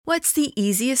What's the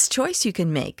easiest choice you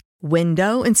can make?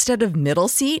 Window instead of middle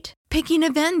seat? Picking a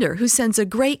vendor who sends a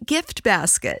great gift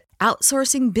basket?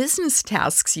 Outsourcing business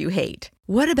tasks you hate?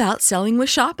 What about selling with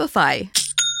Shopify?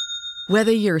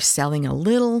 Whether you're selling a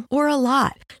little or a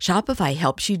lot, Shopify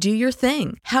helps you do your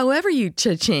thing, however you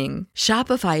cha-ching.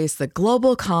 Shopify is the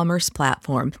global commerce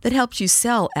platform that helps you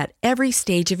sell at every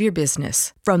stage of your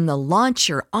business. From the launch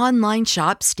your online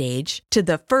shop stage to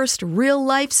the first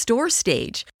real-life store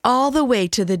stage, all the way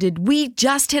to the did we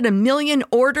just hit a million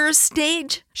orders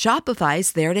stage.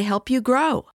 Shopify's there to help you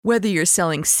grow. Whether you're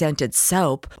selling scented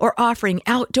soap or offering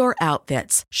outdoor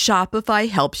outfits, Shopify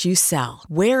helps you sell.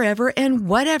 Wherever and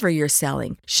whatever you're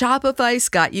selling, Shopify's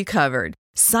got you covered.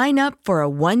 Sign up for a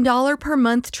 $1 per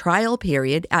month trial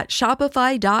period at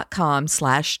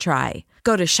shopify.com/try.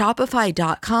 Go to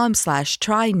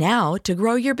shopify.com/try now to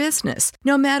grow your business,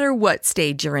 no matter what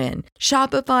stage you're in.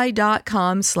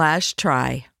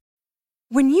 Shopify.com/try.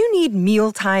 When you need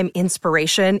mealtime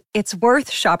inspiration, it's worth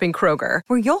shopping Kroger,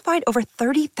 where you'll find over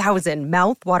 30,000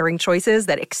 mouth-watering choices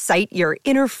that excite your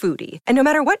inner foodie. And no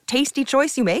matter what tasty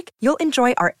choice you make, you'll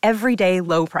enjoy our everyday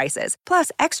low prices,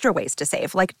 plus extra ways to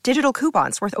save, like digital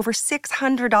coupons worth over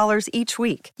 $600 each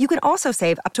week. You can also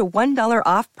save up to $1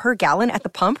 off per gallon at the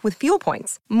pump with fuel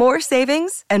points. More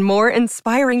savings and more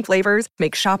inspiring flavors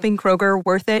make shopping Kroger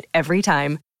worth it every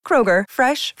time. Kroger,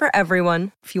 fresh for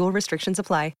everyone. Fuel restrictions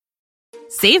apply.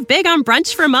 Save big on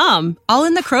brunch for mom, all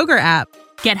in the Kroger app.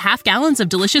 Get half gallons of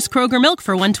delicious Kroger milk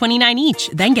for $1.29 each.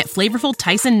 Then get flavorful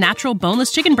Tyson natural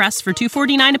boneless chicken breasts for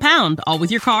 $2.49 a pound, all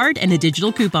with your card and a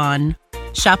digital coupon.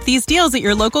 Shop these deals at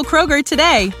your local Kroger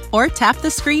today, or tap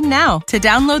the screen now to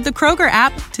download the Kroger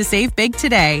app to save big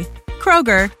today.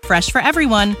 Kroger, fresh for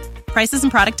everyone. Prices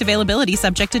and product availability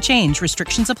subject to change.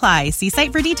 Restrictions apply. See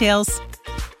site for details.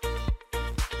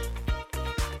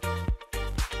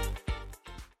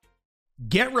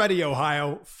 Get ready,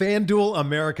 Ohio. FanDuel,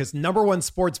 America's #1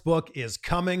 sports book, is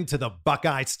coming to the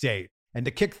Buckeye State. And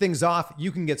to kick things off,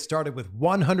 you can get started with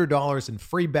 $100 in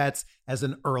free bets as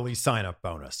an early sign-up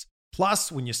bonus.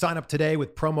 Plus, when you sign up today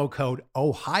with promo code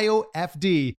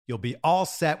OhioFD, you'll be all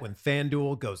set when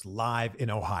FanDuel goes live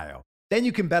in Ohio. Then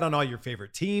you can bet on all your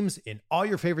favorite teams in all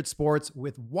your favorite sports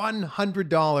with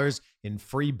 $100 in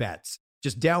free bets.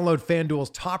 Just download FanDuel's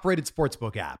top-rated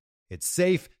sportsbook app. It's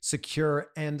safe, secure,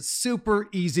 and super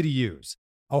easy to use.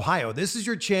 Ohio, this is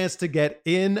your chance to get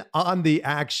in on the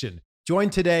action. Join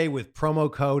today with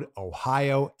promo code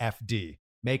OhioFD.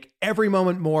 Make every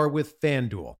moment more with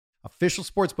FanDuel, official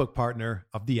sportsbook partner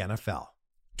of the NFL.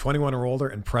 21 or older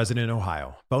and present in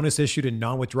Ohio. Bonus issued in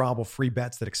non-withdrawable free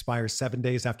bets that expire 7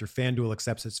 days after FanDuel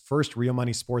accepts its first real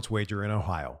money sports wager in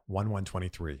Ohio,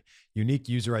 1/1/23. Unique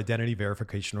user identity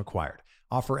verification required.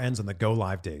 Offer ends on the go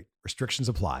live date. Restrictions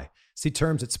apply. See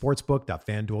terms at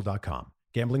sportsbook.fanduel.com.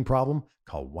 Gambling problem?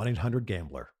 Call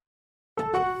 1-800-GAMBLER.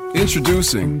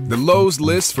 Introducing the Lowe's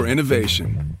List for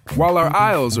Innovation. While our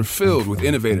aisles are filled with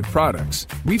innovative products,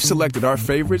 we've selected our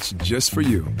favorites just for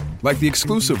you. Like the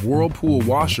exclusive Whirlpool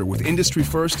washer with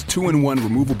industry-first 2-in-1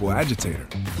 removable agitator.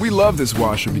 We love this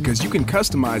washer because you can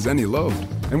customize any load.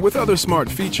 And with other smart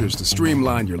features to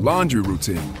streamline your laundry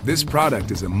routine, this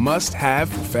product is a must-have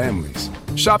for families.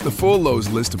 Shop the full Lowe's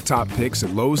list of top picks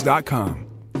at Lowe's.com.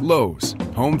 Lowe's,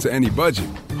 home to any budget,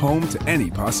 home to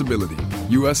any possibility.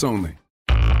 U.S. only.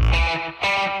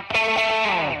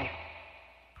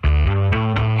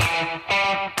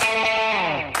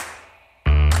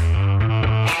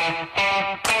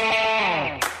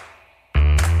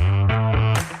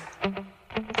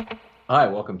 Hi,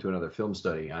 welcome to another film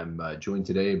study. I'm joined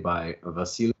today by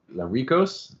Vasily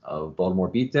Larikos of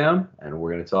Baltimore Beatdown, and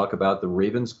we're going to talk about the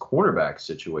Ravens cornerback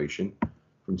situation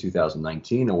from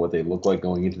 2019 and what they look like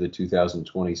going into the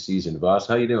 2020 season. Vas,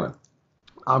 how you doing?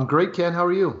 I'm great, Ken. How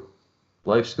are you?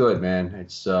 Life's good, man.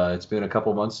 It's been a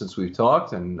couple months since we've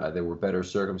talked, and there were better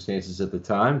circumstances at the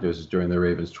time. This is during the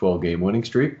Ravens' 12-game winning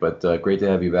streak, but great to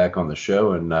have you back on the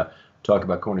show and talk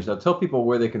about corners. Now, tell people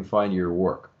where they can find your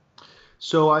work.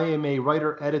 So I am a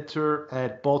writer-editor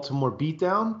at Baltimore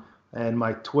Beatdown, and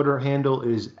my Twitter handle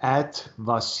is at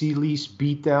Vasilis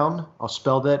Beatdown. I'll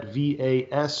spell that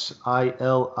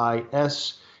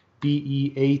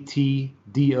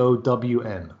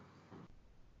VASILISBEATDOWN.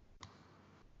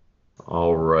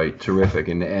 All right, terrific.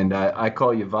 And I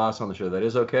call you Vas on the show. That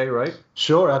is okay, right?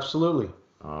 Sure, absolutely.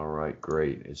 All right,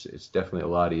 great. It's definitely a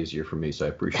lot easier for me, so I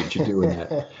appreciate you doing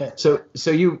that. So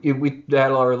we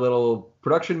had our little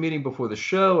production meeting before the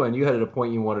show, and you had a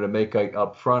point you wanted to make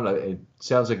up front. It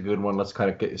sounds like a good one. Let's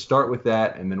kind of start with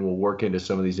that, and then we'll work into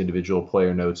some of these individual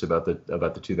player notes about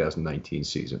the 2019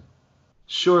 season.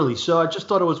 Surely. So I just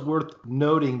thought it was worth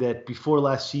noting that before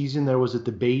last season, there was a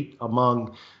debate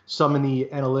among some in the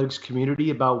analytics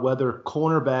community about whether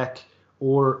cornerback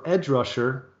or edge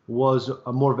rusher was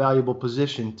a more valuable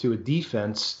position to a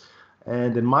defense.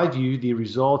 And in my view, the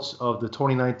results of the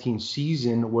 2019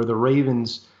 season, where the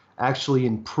Ravens actually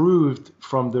improved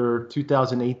from their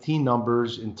 2018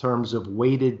 numbers in terms of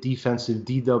weighted defensive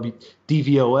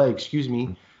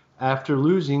DVOA, after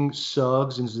losing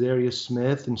Suggs and Zarius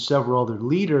Smith and several other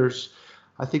leaders,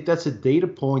 I think that's a data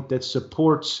point that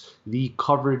supports the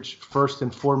coverage first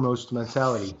and foremost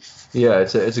mentality. Yeah,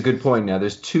 it's a good point. Now,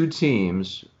 there's two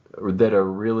teams that are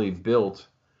really built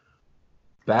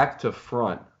back to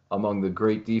front among the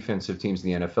great defensive teams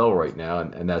in the NFL right now,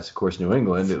 and that's, of course, New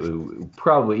England, who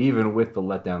probably, even with the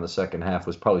letdown the second half,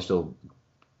 was probably still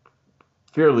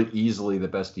fairly easily the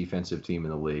best defensive team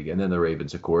in the league. And then the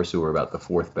Ravens, of course, who are about the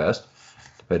fourth best,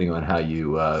 depending on how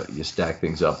you stack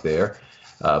things up there.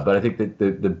 But I think that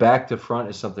the back to front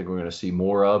is something we're going to see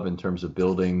more of in terms of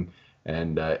building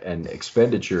and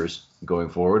expenditures going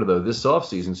forward. Although this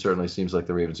offseason certainly seems like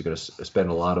the Ravens are going to spend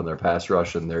a lot on their pass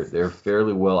rush, and they're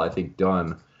fairly well, I think,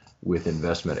 done with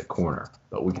investment at corner.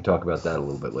 But we can talk about that a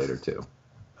little bit later too.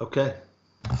 Okay.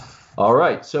 All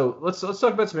right, so let's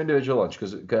talk about some individual lunch,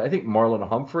 because I think Marlon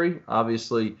Humphrey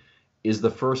obviously is the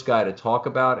first guy to talk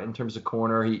about in terms of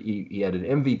corner. He had an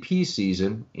MVP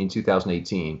season in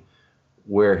 2018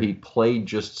 where he played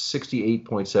just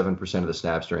 68.7% of the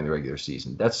snaps during the regular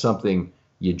season. That's something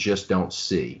you just don't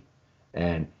see.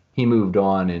 And he moved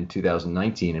on in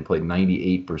 2019 and played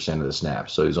 98% of the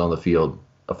snaps. So he was on the field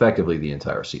effectively the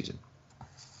entire season.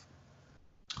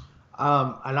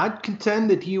 And I'd contend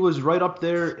that he was right up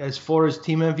there as far as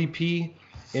team MVP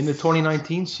in the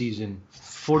 2019 season.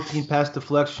 14 pass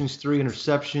deflections, 3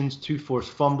 interceptions, 2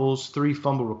 forced fumbles, 3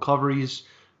 fumble recoveries,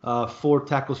 4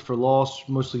 tackles for loss,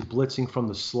 mostly blitzing from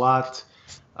the slot.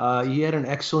 He had an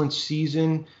excellent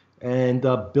season and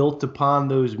built upon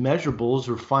those measurables,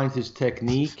 refined his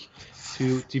technique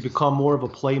to become more of a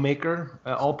playmaker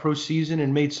all pro season,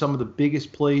 and made some of the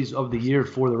biggest plays of the year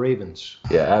for the Ravens.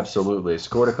 Yeah, absolutely.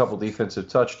 Scored a couple defensive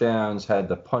touchdowns, had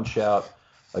the punch out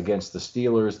against the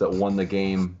Steelers that won the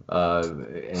game.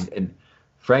 And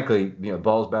frankly,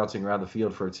 balls bouncing around the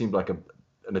field for it seemed like an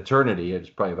eternity. It was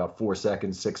probably about 4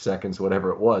 seconds, 6 seconds, whatever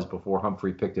it was, before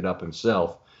Humphrey picked it up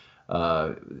himself.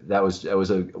 That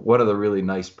was one of the really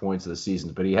nice points of the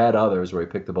season. But he had others where he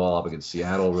picked the ball up against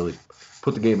Seattle, really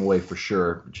put the game away for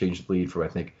sure, changed the lead from, I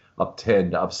think, up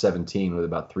 10 to up 17 with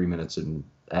about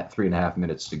 3.5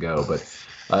 minutes to go.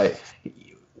 But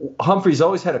Humphrey's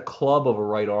always had a club of a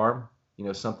right arm,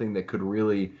 something that could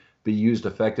really be used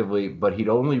effectively, but he'd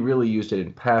only really used it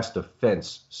in pass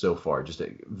defense so far. Just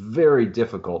very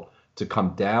difficult to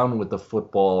come down with the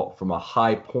football from a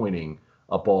high pointing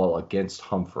a ball against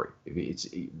Humphrey. It's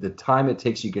the time it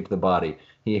takes you to get to the body.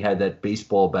 He had that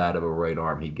baseball bat of a right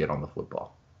arm he'd get on the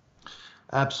football.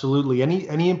 Absolutely. And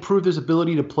he improved his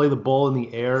ability to play the ball in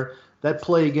the air. That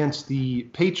play against the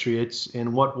Patriots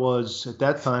in what was at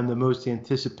that time the most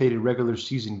anticipated regular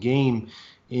season game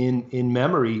in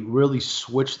memory really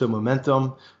switched the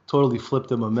momentum, totally flipped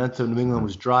the momentum. New England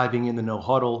was driving in the no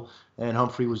huddle, and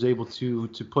Humphrey was able to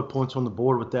put points on the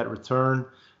board with that return.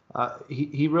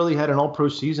 He really had an all-pro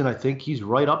season. I think he's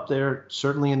right up there,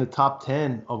 certainly in the top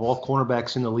 10 of all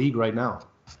cornerbacks in the league right now.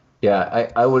 Yeah,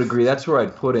 I would agree. That's where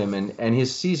I'd put him. And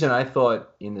his season, I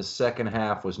thought, in the second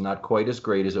half was not quite as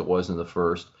great as it was in the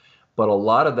first. But a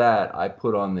lot of that I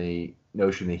put on the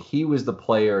notion that he was the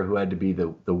player who had to be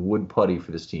the wood putty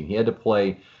for this team. He had to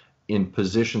play in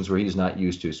positions where he's not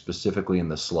used to, specifically in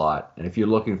the slot. And if you're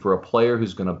looking for a player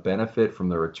who's going to benefit from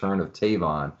the return of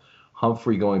Tavon,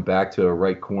 Humphrey going back to a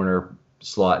right corner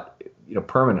slot,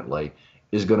 permanently,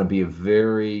 is going to be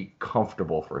very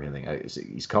comfortable for him.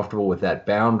 He's comfortable with that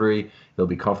boundary. He'll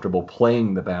be comfortable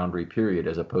playing the boundary, period,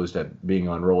 as opposed to being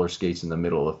on roller skates in the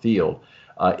middle of the field.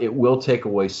 It will take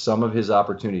away some of his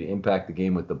opportunity to impact the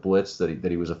game with the blitz that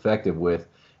he was effective with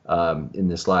in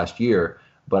this last year.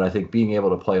 But I think being able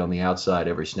to play on the outside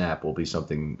every snap will be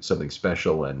something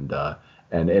special, and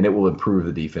it will improve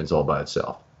the defense all by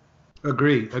itself.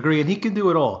 Agree. And he can do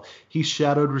it all. He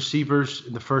shadowed receivers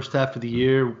in the first half of the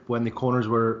year when the corners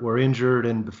were injured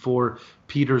and before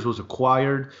Peters was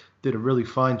acquired. Did a really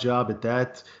fine job at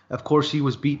that. Of course, he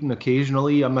was beaten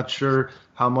occasionally. I'm not sure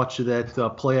how much of that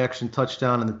play-action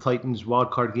touchdown in the Titans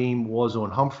wildcard game was on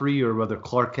Humphrey or whether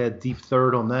Clark had deep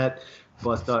third on that.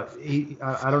 But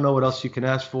I don't know what else you can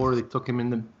ask for. They took him in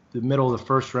the middle of the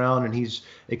first round, and he's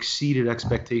exceeded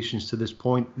expectations to this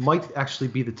point. Might actually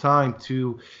be the time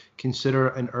to consider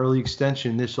an early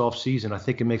extension this offseason. I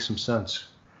think it makes some sense.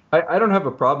 I don't have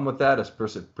a problem with that,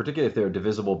 particularly if there are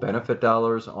divisible benefit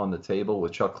dollars on the table.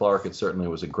 With Chuck Clark, it certainly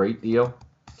was a great deal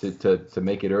to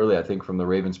make it early. I think from the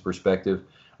Ravens' perspective,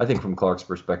 I think from Clark's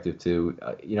perspective too.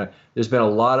 There's been a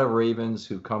lot of Ravens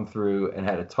who come through and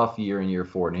had a tough year in year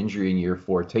 4, an injury in year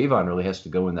 4. Tavon really has to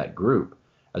go in that group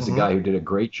as a guy who did a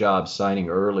great job signing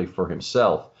early for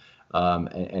himself,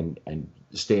 and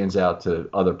stands out to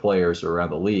other players around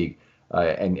the league,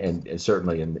 and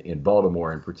certainly in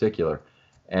Baltimore in particular.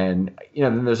 And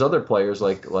then there's other players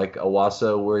like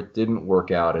Owasso where it didn't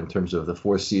work out in terms of the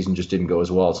 4th season just didn't go as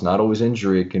well. It's not always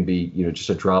injury; it can be just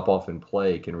a drop off in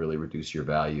play can really reduce your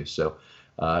value. So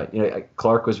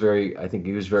Clark was I think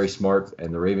he was very smart,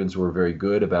 and the Ravens were very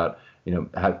good about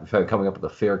coming up with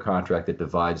a fair contract that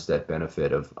divides that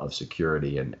benefit of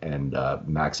security and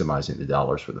maximizing the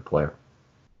dollars for the player.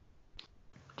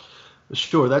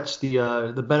 Sure, that's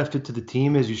the benefit to the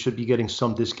team is you should be getting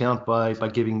some discount by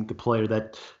giving the player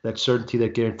that certainty,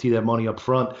 that guarantee, that money up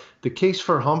front. The case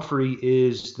for Humphrey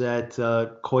is that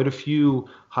quite a few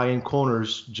high-end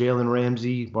corners, Jalen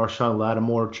Ramsey, Marshawn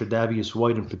Lattimore, Tre'Davious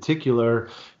White in particular,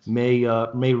 may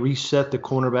reset the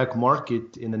cornerback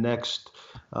market in the next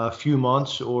few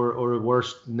months or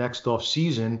worse next off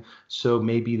season. So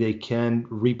maybe they can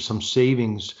reap some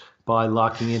savings by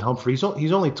locking in Humphrey.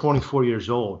 He's only 24 years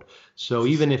old. So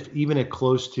even at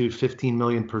close to $15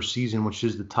 million per season, which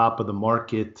is the top of the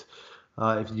market,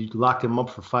 if you lock him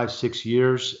up for 5-6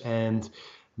 years, and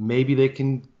maybe they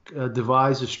can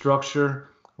devise a structure,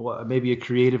 maybe a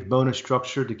creative bonus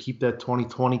structure to keep that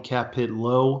 2020 cap hit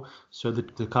low, so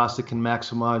that DeCosta can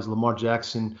maximize Lamar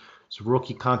Jackson's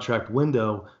rookie contract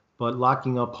window. But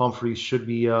locking up Humphreys should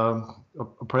be a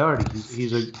priority.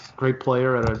 He's a great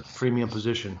player at a premium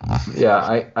position.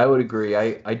 Yeah, I would agree.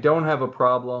 I don't have a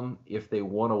problem if they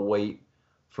want to wait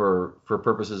for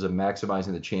purposes of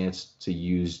maximizing the chance to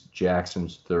use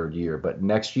Jackson's 3rd year. But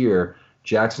next year,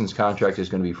 Jackson's contract is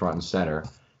going to be front and center.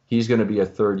 He's going to be a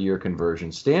 3rd-year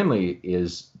conversion. Stanley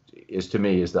is to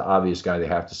me the obvious guy they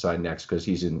have to sign next because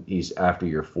he's after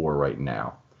year 4 right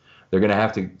now. They're going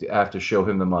to have to show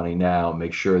him the money now,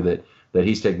 make sure that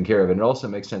he's taken care of it. And it also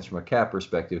makes sense from a cap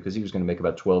perspective because he was going to make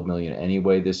about $12 million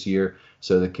anyway this year.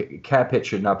 So the cap hit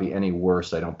should not be any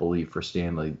worse, I don't believe, for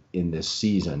Stanley in this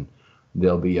season.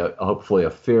 There'll be hopefully a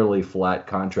fairly flat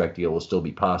contract deal will still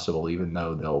be possible, even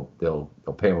though they'll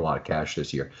pay him a lot of cash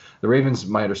this year. The Ravens,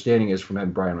 my understanding is from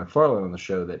having Brian McFarland on the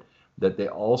show that they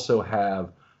also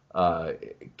have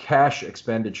cash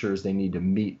expenditures they need to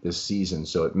meet this season,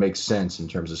 so it makes sense in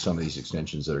terms of some of these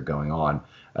extensions that are going on,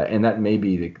 and that may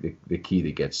be the key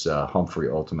that gets Humphrey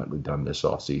ultimately done this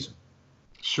offseason.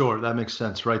 Sure, that makes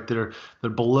sense, right? They're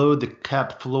below the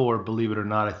cap floor, believe it or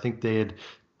not. I think they had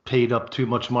paid up too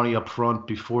much money up front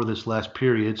before this last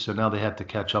period, so now they have to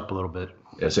catch up a little bit.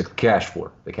 It's a cash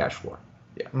floor, the cash floor.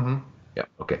 Yeah. Mm-hmm. Yeah.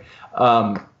 Okay.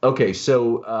 Okay.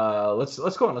 So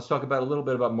let's go on. Let's talk about a little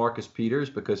bit about Marcus Peters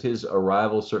because his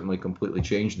arrival certainly completely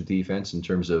changed the defense in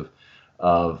terms of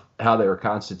how they were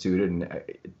constituted, and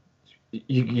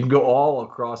you can go all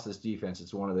across this defense.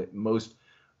 It's one of the most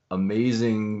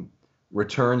amazing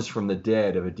returns from the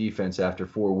dead of a defense after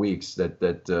 4 weeks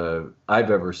that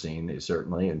I've ever seen.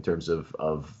 Certainly in terms of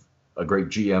a great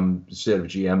set of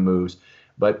GM moves.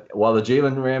 But while the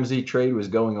Jalen Ramsey trade was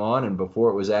going on and before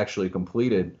it was actually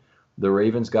completed, the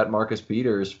Ravens got Marcus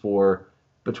Peters for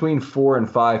between 4 and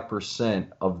 5%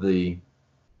 of the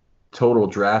total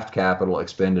draft capital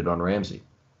expended on Ramsey.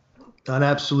 An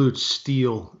absolute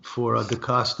steal for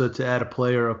DeCosta to add a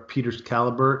player of Peters'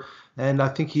 caliber. And I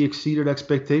think he exceeded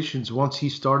expectations once he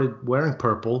started wearing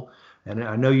purple. And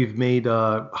I know you've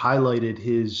highlighted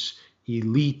his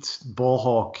elite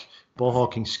ball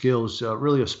hawking skills.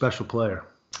 Really a special player.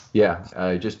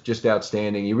 Yeah, just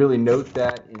outstanding. You really note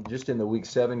that in the Week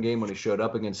 7 game when he showed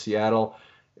up against Seattle,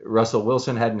 Russell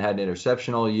Wilson hadn't had an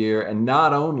interception all year, and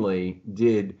not only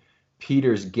did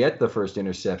Peters get the first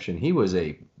interception, he was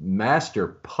a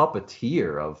master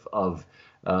puppeteer of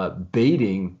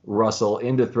baiting Russell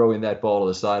into throwing that ball to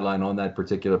the sideline on that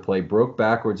particular play. Broke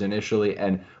backwards initially,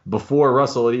 and before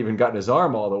Russell had even gotten his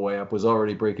arm all the way up, was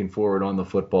already breaking forward on the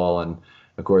football and,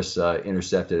 of course,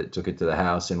 intercepted it, took it to the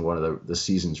house in one of the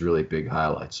season's really big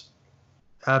highlights.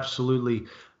 Absolutely.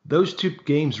 Those two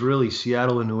games, really,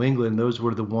 Seattle and New England, those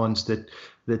were the ones that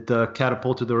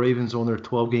catapulted the Ravens on their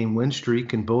 12-game win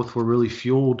streak, and both were really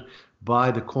fueled by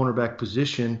the cornerback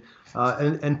position.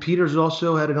 And Peters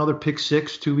also had another pick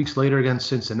six 2 weeks later against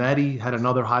Cincinnati, had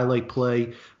another highlight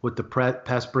play with the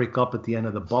pass breakup at the end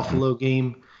of the Buffalo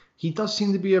game. He does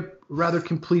seem to be a rather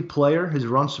complete player. His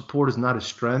run support is not his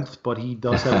strength, but he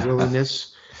does have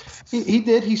willingness He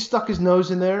did. He stuck his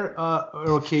nose in there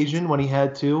on occasion when he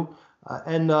had to.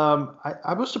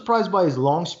 I was surprised by his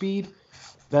long speed,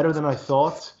 better than I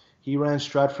thought. He ran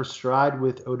stride for stride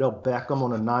with Odell Beckham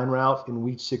on a 9 route in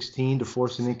Week 16 to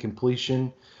force an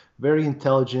incompletion. Very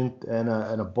intelligent and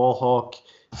a ball hawk.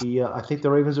 I think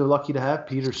the Ravens are lucky to have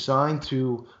Peters signed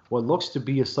to what looks to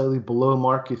be a slightly below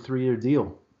market 3-year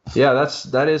deal. Yeah,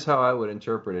 that is how I would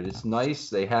interpret it. It's nice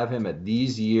they have him at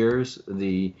these years.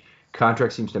 The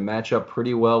contract seems to match up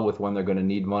pretty well with when they're going to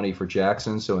need money for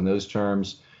Jackson. So in those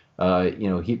terms,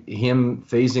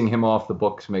 phasing him off the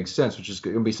books makes sense, which is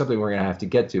going to be something we're going to have to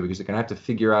get to because they're going to have to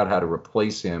figure out how to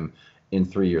replace him in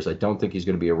 3 years. I don't think he's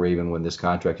going to be a Raven when this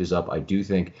contract is up. I do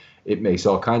think it makes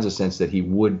all kinds of sense that he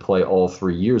would play all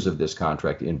 3 years of this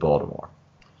contract in Baltimore.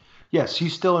 Yes,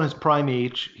 he's still in his prime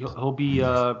age. He'll be,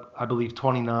 I believe,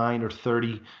 29 or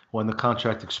 30 when the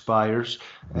contract expires.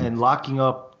 And locking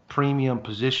up premium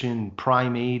position,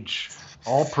 prime age,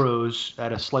 all pros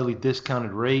at a slightly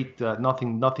discounted rate,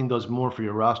 nothing does more for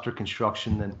your roster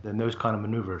construction than those kind of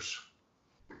maneuvers.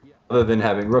 Other than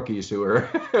having rookies who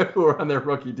are on their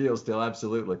rookie deal still,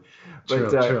 absolutely. But,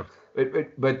 True.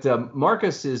 But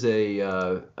Marcus is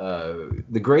the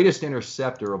greatest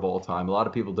interceptor of all time. A lot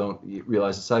of people don't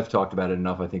realize this. I've talked about it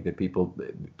enough. I think that people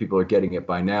are getting it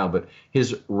by now. But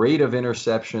his rate of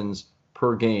interceptions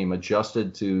per game,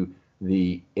 adjusted to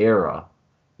the era,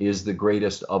 is the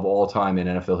greatest of all time in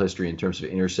NFL history in terms of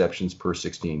interceptions per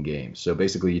 16 games. So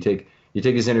basically, you take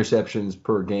his interceptions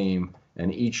per game,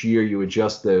 and each year you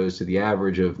adjust those to the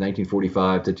average of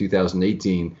 1945 to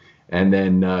 2018. And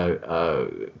then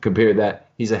compare that.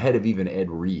 He's ahead of even Ed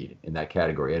Reed in that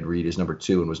category. Ed Reed is number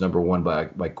 2 and was number 1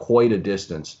 by quite a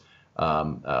distance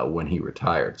when he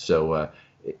retired. So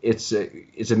it's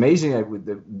amazing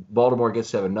that Baltimore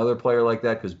gets to have another player like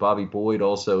that because Bobby Boyd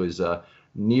also is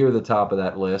near the top of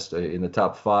that list, in the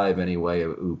top 5 anyway,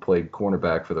 who played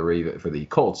cornerback for the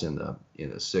Colts in the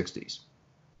 60s.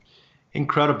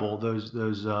 Incredible those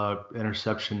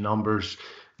interception numbers.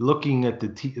 Looking at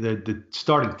the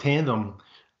starting tandem,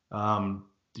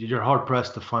 you're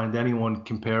hard-pressed to find anyone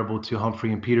comparable to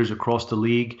Humphrey and Peters across the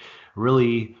league.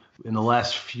 Really, in the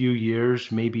last few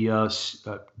years, maybe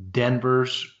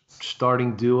Denver's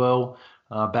starting duo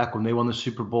back when they won the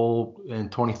Super Bowl in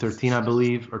 2013, I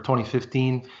believe, or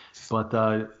 2015. But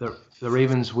the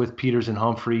Ravens with Peters and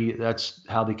Humphrey, that's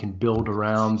how they can build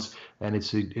around, and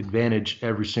it's an advantage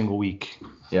every single week.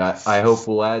 Yeah, I hope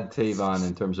we'll add Tavon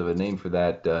in terms of a name for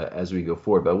that as we go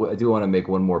forward. But I do want to make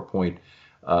one more point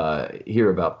here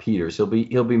about Peters. He'll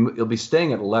be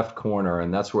staying at left corner,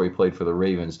 and that's where he played for the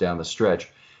Ravens down the stretch.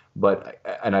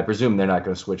 And I presume they're not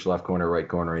going to switch left corner, right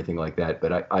corner, or anything like that.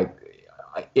 But I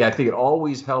think it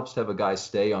always helps to have a guy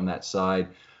stay on that side.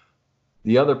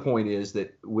 The other point is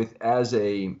that as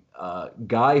a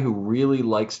guy who really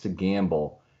likes to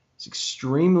gamble, he's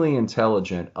extremely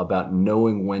intelligent about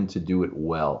knowing when to do it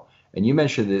well. And you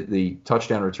mentioned the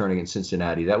touchdown return against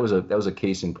Cincinnati. That was a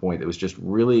case in point that was just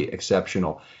really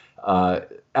exceptional.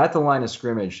 At the line of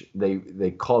scrimmage,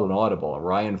 they called an audible.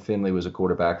 Ryan Finley was a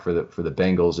quarterback for the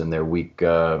Bengals in their week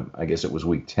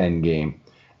 10 game,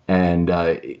 and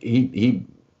he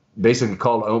basically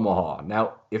called Omaha.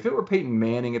 Now, if it were Peyton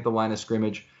Manning at the line of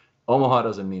scrimmage, Omaha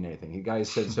doesn't mean anything. The guy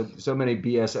said so many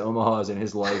BS Omahas in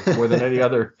his life, more than any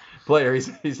other player.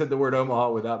 He said the word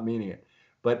Omaha without meaning it.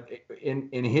 But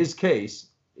in his case,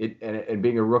 and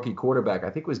being a rookie quarterback, I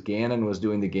think it was Gannon was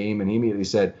doing the game, and he immediately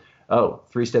said, "Oh,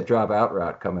 3-step drop out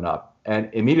route coming up," and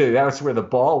immediately that's where the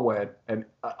ball went. And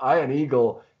Ian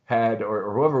Eagle had,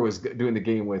 or whoever was doing the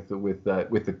game with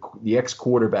the ex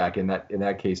quarterback in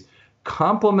that case,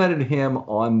 complimented him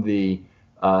on the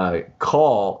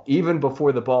call even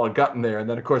before the ball had gotten there. And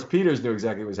then, of course, Peters knew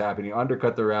exactly what was happening.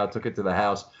 Undercut the route, took it to the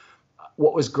house.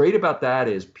 What was great about that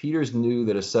is Peters knew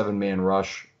that a 7-man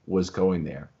rush was going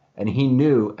there. And he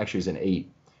knew, actually it was an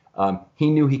 8,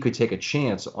 he knew he could take a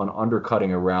chance on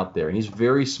undercutting a route there. And he's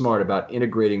very smart about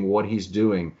integrating what he's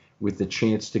doing with the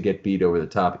chance to get beat over the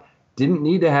top. Didn't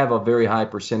need to have a very high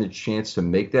percentage chance to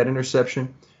make that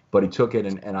interception, but he took it,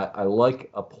 and I like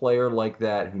a player like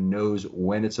that who knows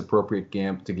when it's appropriate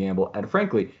to gamble, and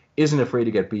frankly, isn't afraid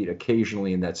to get beat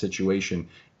occasionally in that situation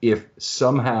if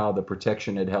somehow the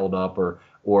protection had held up or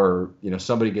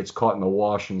somebody gets caught in the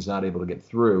wash and is not able to get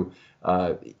through,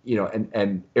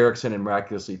 and Erickson had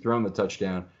miraculously thrown the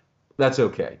touchdown. That's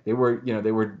okay. They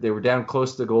were down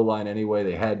close to the goal line anyway.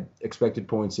 They had expected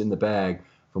points in the bag.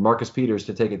 For Marcus Peters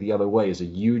to take it the other way is a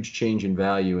huge change in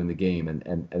value in the game,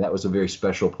 and that was a very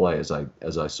special play as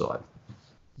I saw it.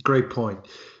 Great point.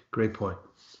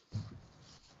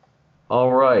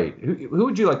 All right. Who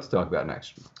would you like to talk about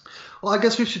next? Well, I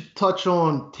guess we should touch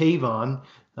on Tavon.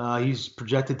 He's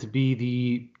projected to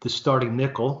be the starting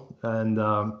nickel and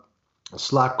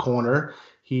slot corner.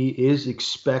 He is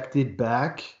expected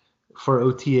back for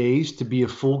OTAs to be a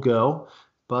full go,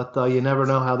 but you never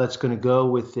know how that's going to go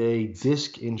with a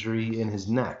disc injury in his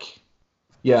neck.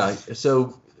 Yeah,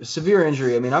 so severe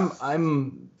injury. I mean,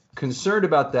 I'm concerned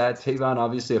about that. Tavon,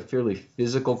 obviously a fairly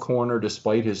physical corner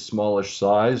despite his smallish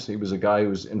size. He was a guy who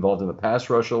was involved in the pass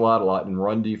rush a lot in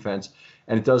run defense,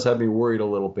 and it does have me worried a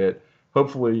little bit.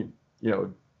 Hopefully,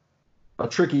 a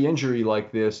tricky injury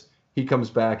like this, he comes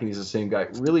back and he's the same guy.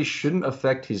 Really shouldn't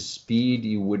affect his speed,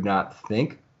 you would not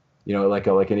think. Like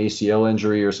an ACL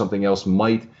injury or something else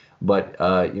might, but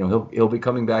he'll be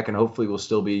coming back and hopefully will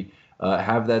still be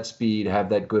have that speed, have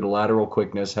that good lateral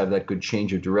quickness, have that good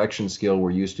change of direction skill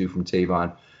we're used to from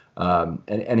Tavon.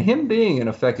 And him being an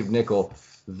effective nickel,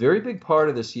 very big part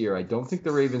of this year. I don't think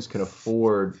the Ravens can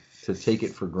afford to take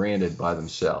it for granted by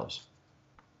themselves.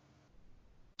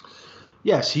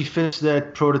 Yes, he fits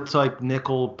that prototype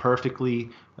nickel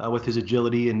perfectly with his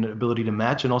agility and ability to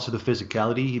match, and also the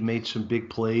physicality. He made some big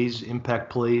plays,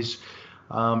 impact plays,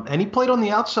 and he played on the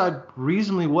outside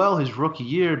reasonably well his rookie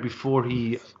year before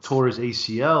he tore his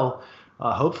ACL.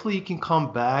 Hopefully he can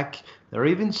come back. The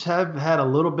Ravens have had a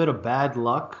little bit of bad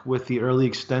luck with the early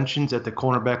extensions at the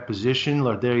cornerback position.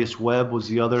 Lardarius Webb was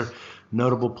the other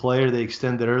notable player they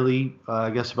extended early, I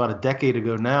guess about a decade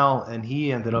ago now, and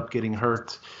he ended up getting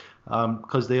hurt.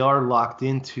 Because they are locked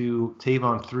into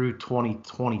Tavon through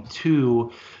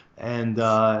 2022 and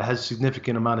has a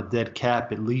significant amount of dead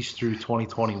cap at least through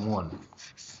 2021.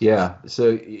 Yeah,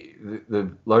 so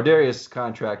the Lardarius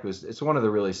contract it's one of the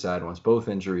really sad ones. Both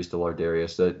injuries to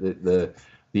Lardarius. The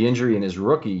injury in his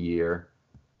rookie year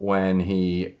when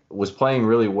he was playing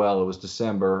really well. It was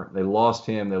December. They lost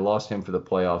him. They lost him for the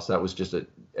playoffs. That was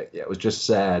just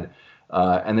sad.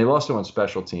 And they lost him on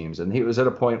special teams. And he was at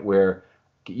a point where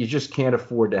you just can't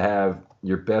afford to have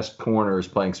your best corners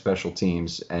playing special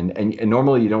teams. And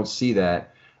normally you don't see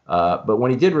that. But when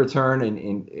he did return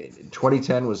in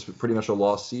 2010 was pretty much a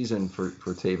lost season for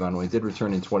Tavon. When he did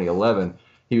return in 2011,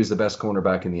 he was the best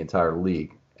cornerback in the entire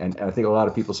league. And I think a lot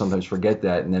of people sometimes forget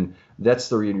that. And then that's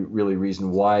the really reason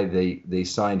why they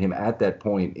signed him at that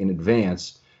point in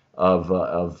advance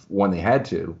of when they had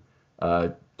to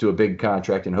a big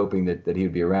contract and hoping that he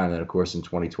would be around. And of course, in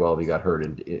 2012, he got hurt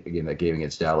in a game that game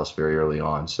against Dallas very early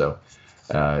on. So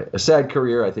a sad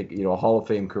career. I think, a Hall of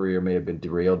Fame career may have been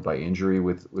derailed by injury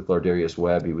with Lardarius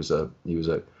Webb. He was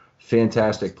a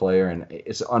fantastic player, and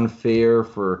it's unfair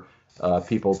for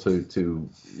people to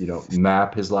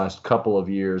map his last couple of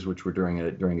years, which were during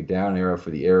a down era for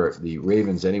the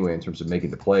Ravens anyway, in terms of making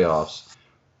the playoffs,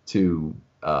 to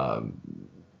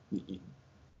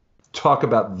talk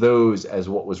about those as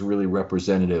what was really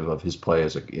representative of his play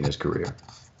in his career.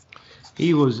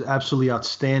 He was absolutely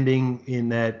outstanding in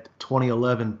that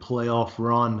 2011 playoff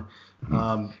run.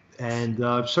 And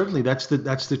certainly that's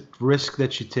the risk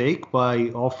that you take by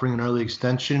offering an early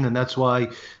extension, and that's why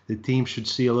the team should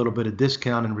see a little bit of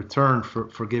discount in return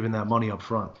for giving that money up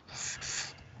front.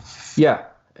 Yeah,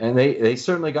 and they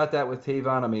certainly got that with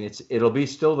Tavon. I mean, it'll be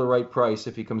still the right price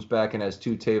if he comes back and has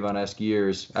 2 Tavon-esque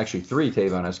years, actually 3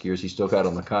 Tavon-esque years he's still got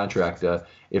on the contract.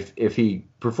 If he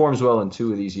performs well in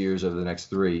 2 of these years over the next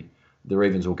 3, the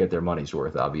Ravens will get their money's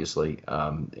worth. Obviously,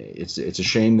 it's a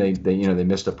shame they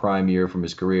missed a prime year from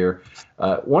his career.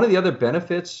 One of the other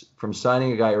benefits from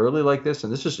signing a guy early like this,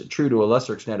 and this is true to a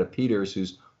lesser extent of Peters,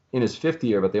 who's in his 5th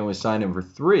year, but they only signed him for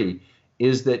 3,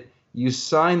 is that you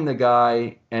sign the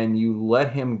guy and you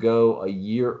let him go a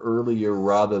year earlier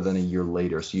rather than a year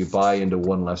later. So you buy into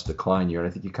one less decline year. And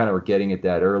I think you kind of were getting at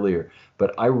that earlier.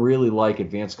 But I really like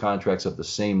advanced contracts of the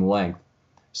same length.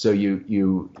 So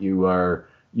you were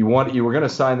going to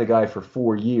sign the guy for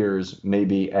 4 years,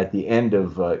 maybe at the end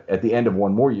of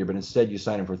one more year, but instead you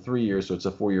sign him for 3 years, so it's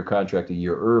a 4-year contract a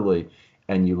year early,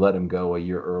 and you let him go a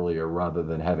year earlier rather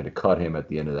than having to cut him at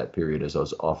the end of that period, as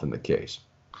was often the case.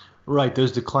 Right,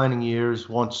 those declining years,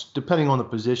 depending on the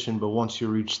position, but once you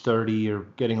reach 30, you're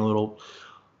getting a little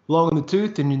long in the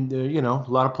tooth, and a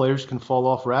lot of players can fall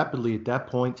off rapidly at that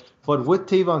point. But with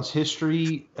Tavon's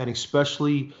history, and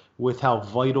especially with how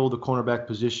vital the cornerback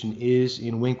position is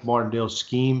in Wink Martindale's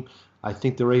scheme, I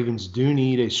think the Ravens do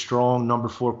need a strong number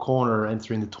 4 corner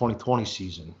entering the 2020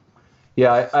 season.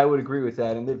 Yeah, I would agree with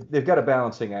that, and they've got a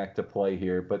balancing act to play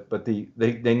here, but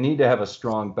they need to have a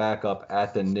strong backup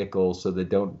at the nickel so they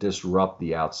don't disrupt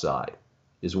the outside,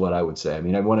 is what I would say. I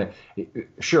mean, I want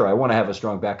to have a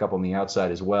strong backup on the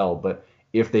outside as well, but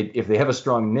if they have a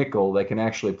strong nickel, they can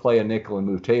actually play a nickel and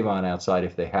move Tavon outside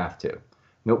if they have to.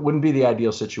 It wouldn't be the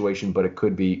ideal situation, but it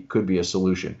could be a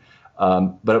solution.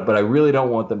 But I really don't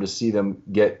want them to see them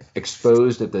get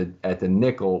exposed at the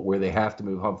nickel where they have to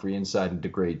move Humphrey inside and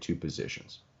degrade 2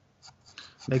 positions.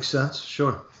 Makes sense.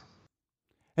 Sure.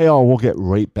 Hey, all, we'll get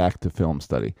right back to film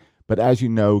study. But as you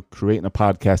know, creating a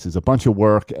podcast is a bunch of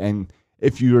work. And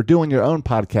if you're doing your own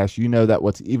podcast, you know that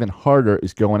what's even harder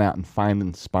is going out and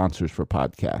finding sponsors for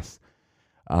podcasts.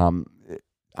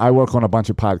 I work on a bunch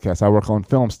of podcasts. I work on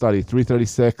Film Study,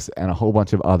 336, and a whole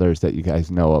bunch of others that you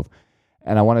guys know of.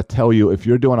 And I want to tell you, if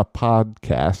you're doing a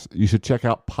podcast, you should check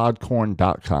out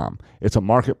podcorn.com. It's a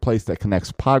marketplace that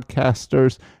connects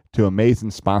podcasters to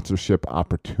amazing sponsorship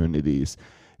opportunities.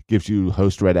 It gives you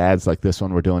host-read ads like this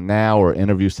one we're doing now, or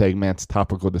interview segments,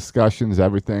 topical discussions,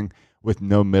 everything with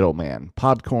no middleman.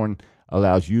 Podcorn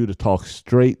allows you to talk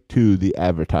straight to the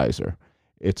advertiser.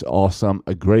 It's awesome.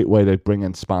 A great way to bring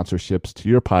in sponsorships to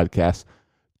your podcast,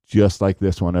 just like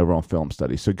this one over on Film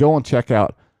Study. So go and check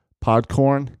out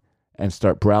Podcorn and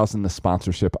start browsing the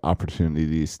sponsorship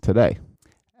opportunities today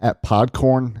at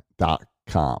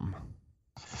podcorn.com.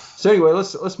 So anyway,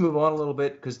 let's move on a little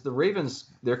bit, because the Ravens,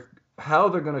 how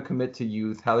they're going to commit to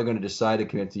youth, how they're going to decide to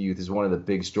commit to youth is one of the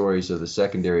big stories of the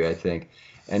secondary, I think.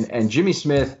 And Jimmy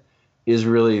Smith is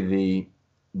really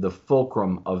the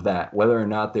fulcrum of that, whether or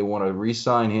not they want to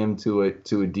re-sign him to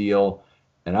a deal.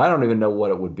 And I don't even know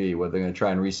what it would be, whether they're going to try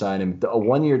and re-sign him. A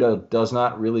 1-year deal does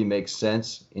not really make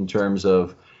sense in terms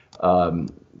of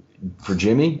for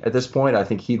Jimmy at this point. I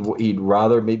think he'd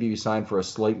rather maybe be signed for a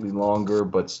slightly longer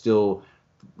but still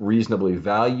reasonably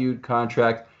valued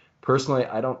contract. Personally,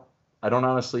 I don't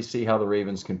honestly see how the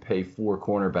Ravens can pay 4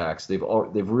 cornerbacks.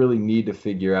 They've really need to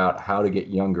figure out how to get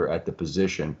younger at the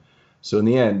position. So in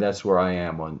the end, that's where I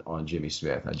am on Jimmy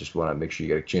Smith. I just want to make sure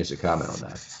you get a chance to comment on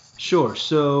that. Sure.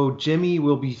 So Jimmy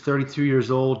will be 32 years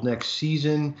old next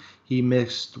season. He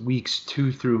missed weeks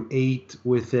 2 through 8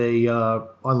 with a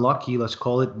unlucky, let's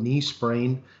call it, knee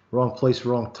sprain, wrong place,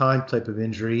 wrong time type of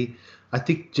injury. I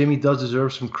think Jimmy does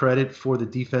deserve some credit for the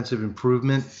defensive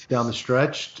improvement down the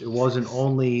stretch. It wasn't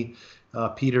only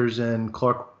Peters and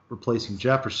Clark replacing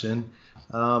Jefferson.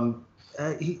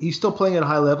 He's still playing at a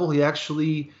high level. He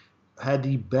actually had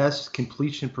the best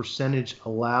completion percentage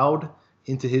allowed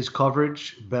into his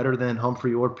coverage, better than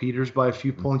Humphrey or Peters by a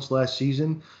few points last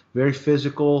season. Very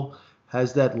physical,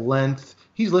 has that length.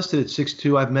 He's listed at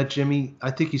 6'2". I've met Jimmy.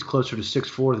 I think he's closer to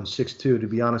 6'4" than 6'2", to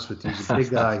be honest with you. He's a big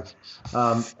guy.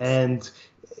 And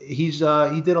he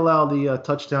did allow the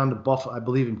touchdown to Buffalo, I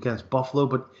believe, against Buffalo,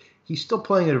 but he's still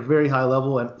playing at a very high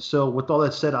level. And so with all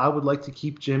that said, I would like to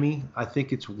keep Jimmy. I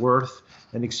think it's worth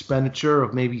an expenditure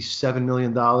of maybe $7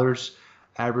 million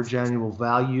average annual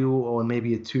value on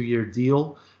maybe a 2-year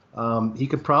deal. He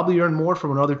could probably earn more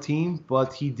from another team,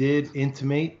 but he did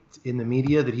intimate in the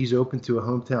media that he's open to a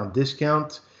hometown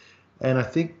discount. And I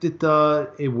think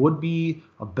that it would be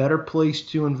a better place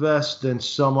to invest than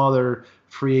some other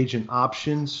free agent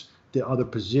options, the other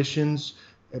positions,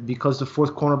 because the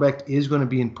 4th cornerback is going to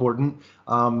be important.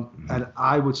 And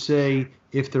I would say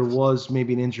if there was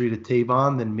maybe an injury to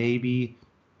Tavon, then maybe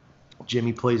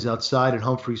Jimmy plays outside and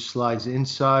Humphrey slides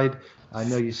inside. I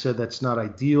know you said that's not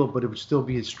ideal, but it would still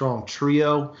be a strong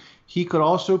trio. He could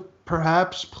also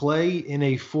perhaps play in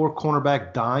a 4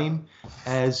 cornerback dime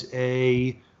as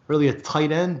really a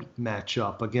tight end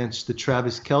matchup against the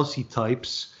Travis Kelce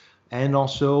types, and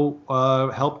also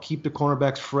help keep the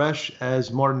cornerbacks fresh,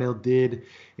 as Martindale did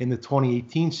in the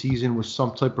 2018 season with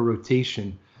some type of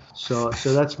rotation. So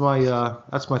that's my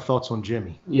thoughts on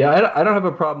Jimmy. Yeah, I don't have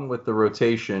a problem with the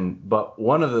rotation, but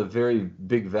one of the very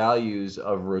big values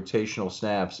of rotational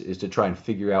snaps is to try and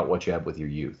figure out what you have with your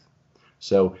youth.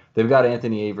 So they've got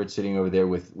Anthony Averett sitting over there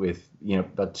with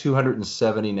about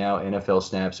 270 now NFL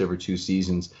snaps over 2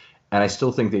 seasons, and I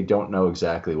still think they don't know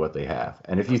exactly what they have.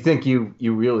 And if you think you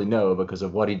really know because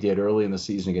of what he did early in the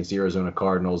season against the Arizona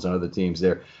Cardinals and other teams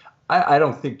there, I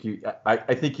don't think you.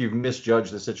 I think you've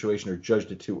misjudged the situation, or judged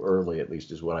it too early, at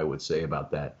least, is what I would say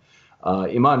about that.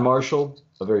 Iman Marshall,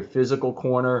 a very physical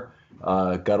corner,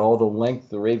 got all the length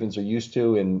the Ravens are used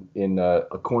to in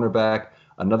a cornerback.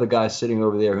 Another guy sitting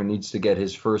over there who needs to get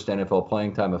his first NFL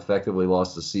playing time, effectively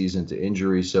lost the season to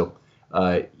injury. So,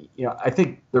 I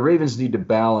think the Ravens need to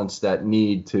balance that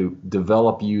need to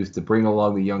develop youth, to bring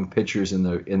along the young pitchers in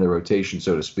the rotation,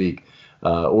 so to speak,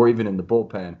 or even in the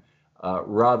bullpen.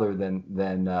 Rather than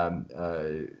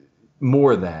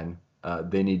more than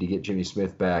they need to get Jimmy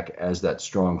Smith back as that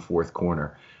strong 4th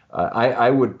corner.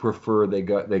 I would prefer they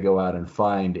go out and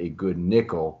find a good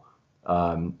nickel,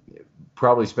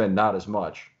 probably spend not as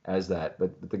much as that,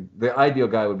 but the ideal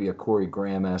guy would be a Corey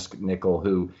Graham-esque nickel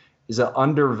who is an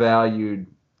undervalued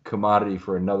commodity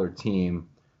for another team,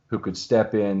 who could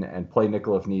step in and play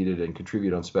nickel if needed and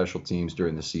contribute on special teams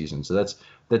during the season. So that's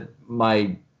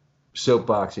my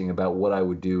soapboxing about what I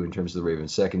would do in terms of the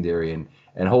Ravens secondary and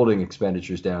holding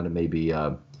expenditures down to maybe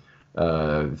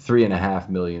 $3.5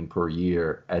 million per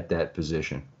year at that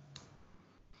position.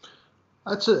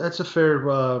 That's a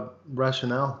fair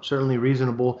rationale, certainly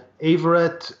reasonable.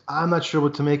 Averett, I'm not sure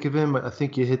what to make of him. I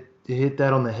think you hit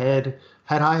that on the head.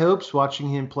 Had high hopes watching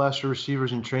him plaster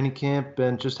receivers in training camp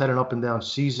and just had an up and down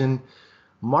season.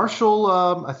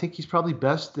 Marshall, I think he's probably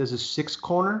best as a sixth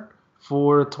corner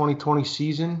for a 2020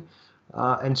 season.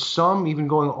 And some, even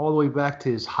going all the way back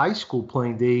to his high school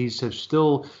playing days, have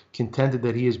still contended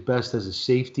that he is best as a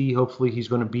safety. Hopefully he's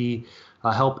going to be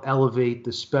help elevate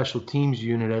the special teams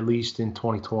unit, at least in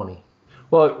 2020.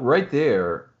 Well, right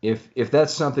there, if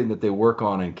that's something that they work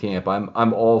on in camp,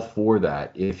 I'm all for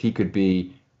that. If he could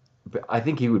be, I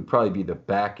think he would probably be the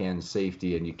back end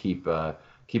safety, and you keep a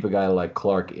guy like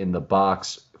Clark in the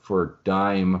box for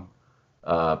dime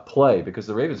play, because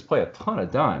the Ravens play a ton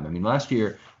of dime. I mean, last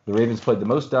year the Ravens played the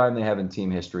most dime they have in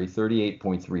team history,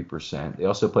 38.3%. They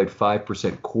also played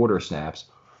 5% quarter snaps.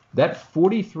 That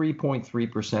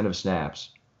 43.3% of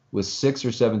snaps with 6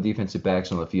 or 7 defensive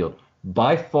backs on the field,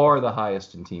 by far the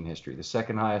highest in team history. The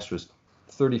second highest was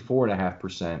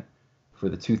 34.5% for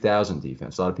the 2000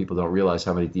 defense. A lot of people don't realize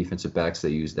how many defensive backs they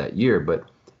used that year, but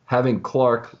having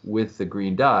Clark with the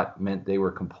green dot meant they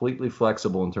were completely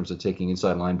flexible in terms of taking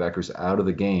inside linebackers out of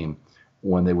the game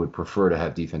when they would prefer to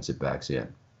have defensive backs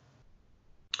in.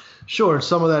 Sure,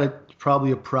 some of that is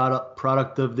probably a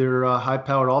product of their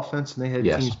high-powered offense, and they had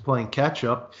teams playing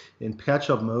catch-up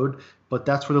mode. But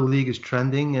that's where the league is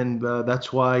trending, and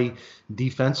that's why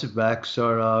defensive backs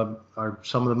are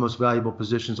some of the most valuable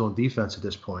positions on defense at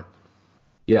this point.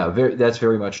 Yeah, that's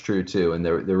very much true too. And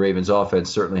the Ravens offense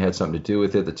certainly had something to do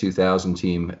with it. The 2000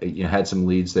 team, had some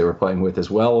leads they were playing with as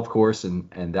well, of course,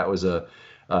 and that was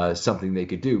something they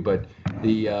could do. But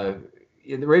the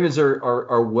Ravens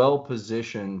are well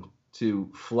positioned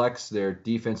to flex their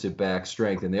defensive back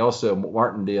strength, and they also,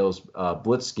 Martindale's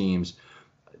blitz schemes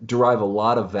derive a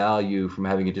lot of value from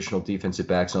having additional defensive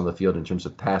backs on the field in terms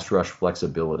of pass rush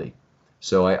flexibility.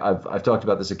 So I've talked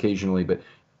about this occasionally, but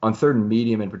on third and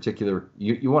medium in particular,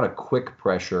 you want a quick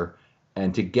pressure,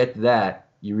 and to get that,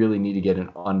 you really need to get an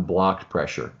unblocked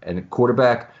pressure. And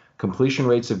quarterback completion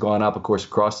rates have gone up, of course,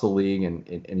 across the league and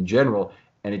in general,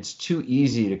 and it's too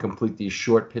easy to complete these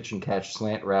short pitch and catch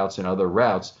slant routes and other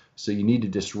routes, so you need to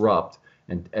disrupt.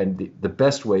 And the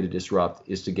best way to disrupt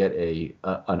is to get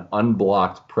an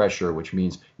unblocked pressure, which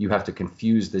means you have to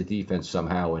confuse the defense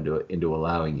somehow into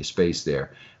allowing you space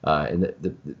there. And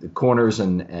the corners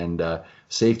and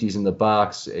safeties in the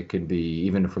box, it can be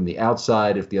even from the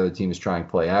outside if the other team is trying to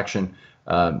play action.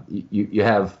 You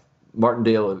have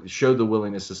Martindale showed the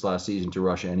willingness this last season to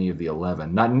rush any of the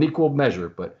 11, not in equal measure,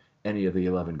 but any of the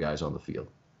 11 guys on the field.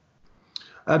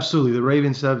 Absolutely. The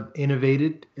Ravens have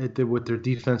innovated with their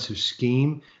defensive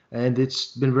scheme, and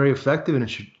it's been very effective, and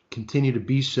it should continue to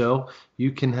be so.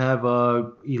 You can have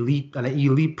an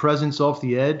elite presence off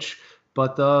the edge,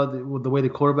 but the way the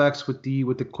quarterbacks with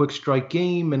the quick strike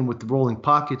game and with the rolling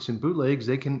pockets and bootlegs,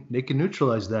 they can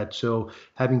neutralize that. So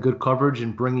having good coverage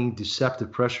and bringing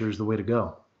deceptive pressure is the way to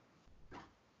go.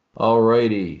 All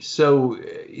righty. So,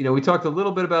 we talked a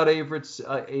little bit about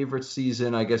Averett's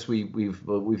season. I guess we've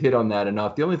hit on that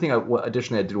enough. The only thing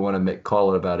additionally I did want to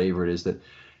call it about Averett is that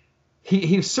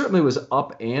he certainly was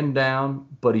up and down,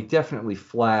 but he definitely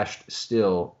flashed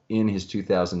still in his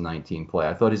 2019 play.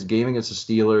 I thought his game against the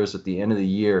Steelers at the end of the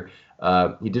year,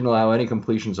 he didn't allow any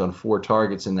completions on 4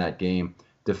 targets in that game,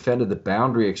 defended the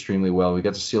boundary extremely well. We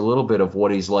got to see a little bit of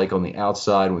what he's like on the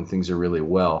outside when things are really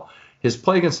well. His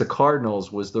play against the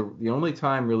Cardinals was the only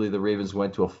time really the Ravens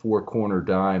went to a 4-corner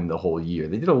dime the whole year.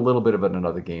 They did a little bit of it in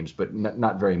other games, but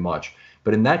not very much.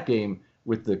 But in that game,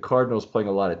 with the Cardinals playing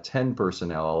a lot of 10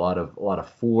 personnel, a lot of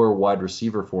 4 wide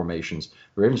receiver formations,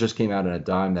 the Ravens just came out in a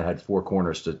dime that had 4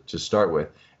 corners to start with,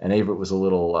 and Averett was a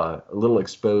little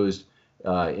exposed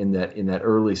in that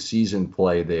early season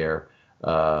play there,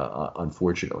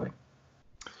 unfortunately.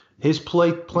 His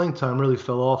playing time really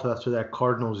fell off after that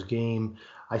Cardinals game.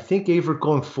 I think Averett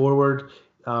going forward,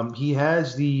 he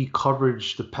has the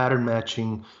coverage, the pattern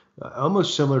matching,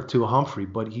 almost similar to a Humphrey,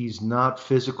 but he's not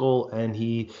physical, and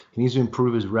he needs to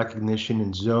improve his recognition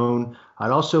in zone.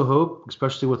 I'd also hope,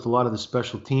 especially with a lot of the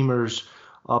special teamers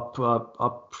up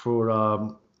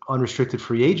for unrestricted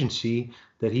free agency,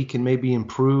 that he can maybe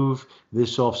improve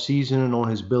this offseason on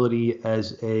his ability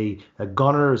as a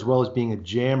gunner as well as being a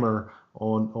jammer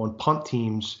on punt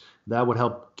teams. That would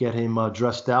help get him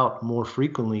dressed out more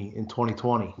frequently in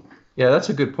 2020. Yeah, that's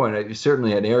a good point.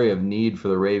 Certainly, an area of need for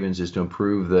the Ravens is to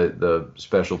improve the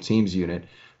special teams unit.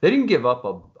 They didn't give up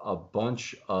a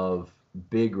bunch of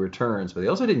big returns, but they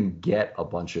also didn't get a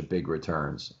bunch of big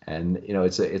returns. And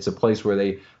it's a place where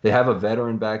they have a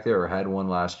veteran back there, or had one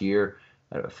last year.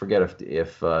 I forget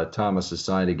if Thomas is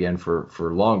signed again for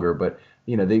longer, but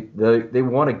they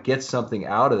want to get something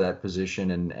out of that position,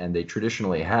 and they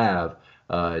traditionally have.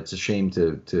 It's a shame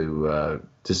to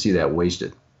see that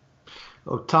wasted.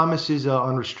 Oh, Thomas is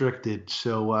unrestricted,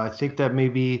 so I think that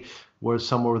maybe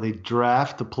somewhere where they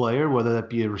draft a player, whether that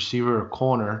be a receiver or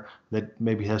corner, that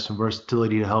maybe has some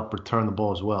versatility to help return the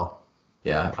ball as well.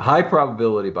 Yeah, high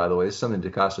probability, by the way, this is something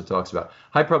DeCosta talks about.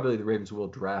 High probability the Ravens will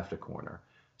draft a corner.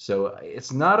 So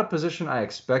it's not a position I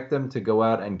expect them to go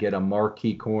out and get a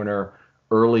marquee corner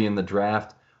early in the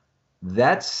draft.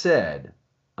 That said,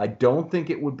 I don't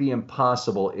think it would be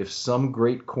impossible if some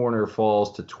great corner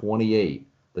falls to 28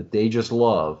 that they just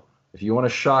love. If you want a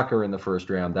shocker in the first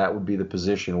round, that would be the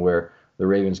position where the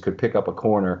Ravens could pick up a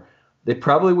corner. They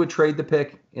probably would trade the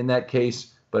pick in that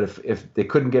case, but if they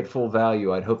couldn't get full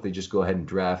value, I'd hope they just go ahead and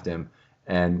draft him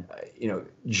and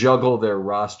juggle their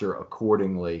roster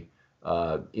accordingly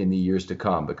in the years to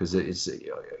come, because it's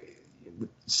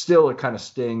still, it kind of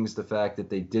stings the fact that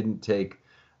they didn't take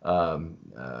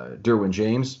Derwin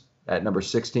James at number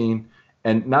 16.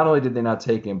 And not only did they not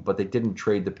take him, but they didn't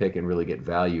trade the pick and really get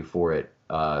value for it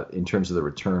in terms of the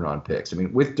return on picks. I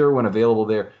mean, with Derwin available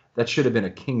there, that should have been a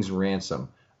king's ransom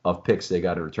of picks they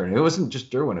got in return. And it wasn't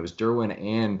just Derwin; it was Derwin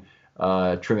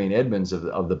and Tremaine Edmonds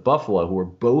of the Buffalo, who were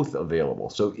both available.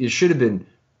 So it should have been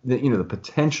the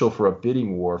potential for a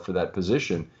bidding war for that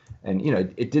position. And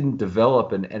it didn't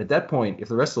develop. And at that point, if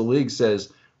the rest of the league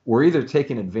says we're either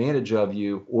taking advantage of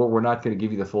you or we're not going to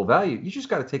give you the full value, you just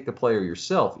got to take the player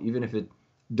yourself, even if it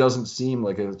doesn't seem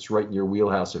like it's right in your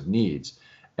wheelhouse of needs.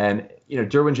 And,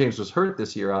 Derwin James was hurt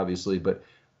this year, obviously, but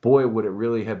boy, would it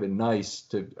really have been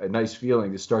a nice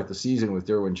feeling to start the season with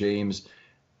Derwin James.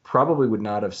 Probably would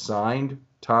not have signed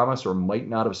Thomas, or might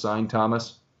not have signed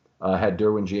Thomas, had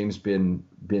Derwin James been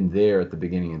there at the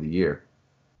beginning of the year.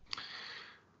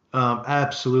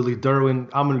 Absolutely. Derwin,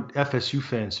 I'm an FSU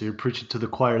fan, so you're preaching to the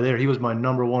choir there. He was my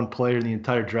number one player in the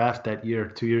entire draft that year,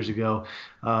 2 years ago.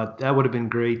 That would have been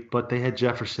great, but they had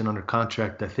Jefferson under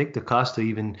contract. I think DeCosta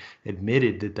even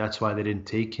admitted that that's why they didn't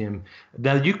take him.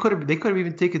 Now, they could have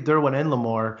even taken Derwin and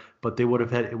Lamar, but it would have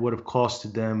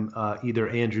costed them either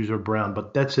Andrews or Brown.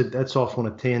 But that's it. That's off on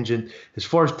a tangent. As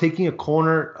far as taking a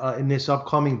corner in this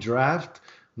upcoming draft,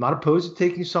 I'm not opposed to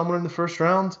taking someone in the first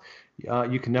round.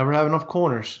 You can never have enough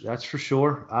corners, that's for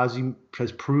sure. Ozzie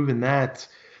has proven that.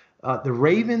 The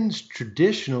Ravens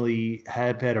traditionally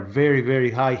have had a very,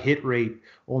 very high hit rate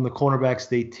on the cornerbacks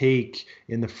they take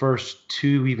in the first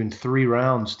 2, even 3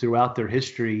 rounds throughout their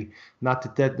history.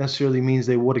 Not that necessarily means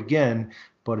they would again,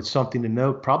 but it's something to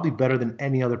note. Probably better than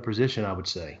any other position, I would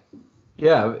say.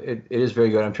 Yeah, it is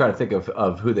very good. I'm trying to think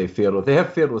of who they fielded with. They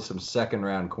have fielded with some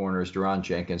second-round corners. Deron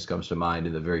Jenkins comes to mind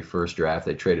in the very first draft.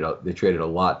 They traded a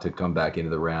lot to come back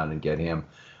into the round and get him.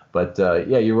 But,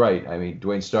 yeah, you're right. I mean,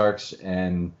 Dwayne Starks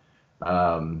and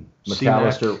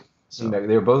McAllister,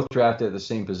 they were both drafted at the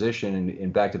same position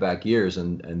in back-to-back years,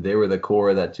 and they were the core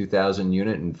of that 2000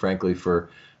 unit, and frankly, for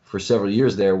several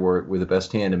years there were the best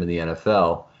tandem in the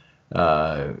NFL.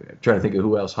 I'm trying to think of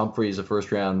who else. Humphrey is a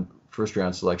first-round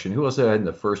selection. Who else they had in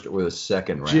the first or the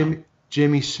second round?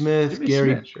 Jimmy Smith,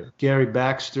 Gary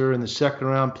Baxter in the second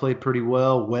round played pretty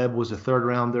well. Webb was a third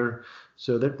rounder.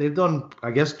 So they've done,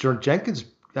 I guess, Jenkins,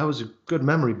 that was a good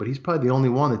memory, but he's probably the only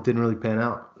one that didn't really pan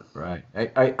out. Right.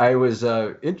 I was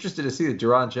interested to see that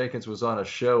Deron Jenkins was on a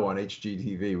show on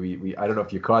HGTV. I don't know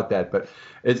if you caught that, but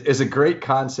it's a great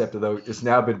concept, although it's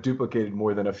now been duplicated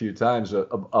more than a few times,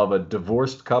 of a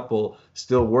divorced couple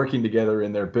still working together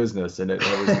in their business. And it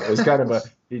was kind of a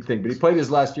neat thing. But he played his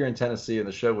last year in Tennessee, and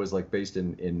the show was based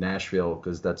in Nashville,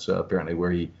 because that's apparently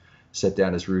where he set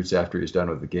down his roots after he was done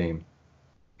with the game.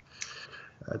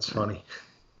 That's funny.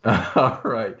 All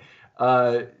right.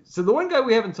 So the one guy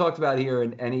we haven't talked about here,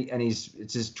 and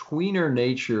it's his tweener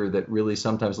nature that really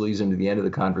sometimes leads him to the end of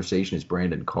the conversation, is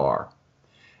Brandon Carr.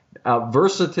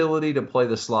 Versatility to play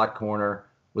the slot corner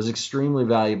was extremely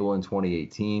valuable in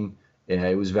 2018.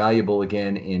 It was valuable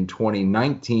again in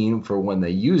 2019 for when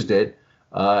they used it,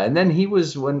 and then he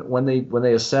was when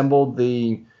they assembled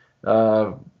the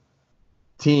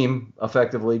team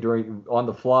effectively on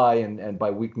the fly, and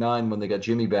by week 9 when they got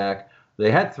Jimmy back. They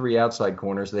had 3 outside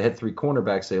corners. They had 3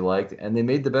 cornerbacks they liked, and they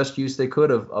made the best use they could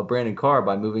of Brandon Carr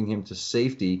by moving him to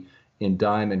safety in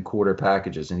dime and quarter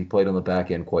packages, and he played on the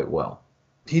back end quite well.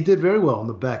 He did very well on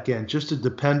the back end. Just a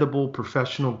dependable,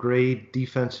 professional grade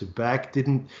defensive back.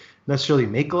 Didn't necessarily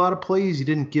make a lot of plays. He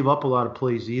didn't give up a lot of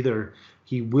plays either.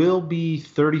 He will be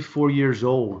 34 years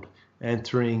old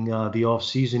entering the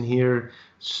offseason here,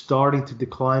 starting to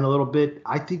decline a little bit.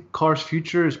 I think Carr's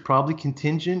future is probably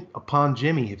contingent upon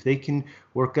Jimmy. If they can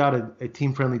work out a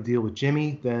team-friendly deal with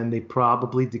Jimmy, then they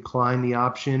probably decline the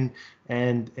option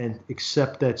and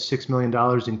accept that $6 million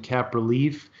in cap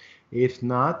relief. If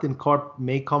not, then Carr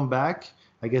may come back,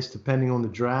 I guess, depending on the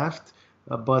draft.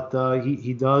 But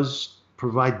he does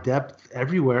provide depth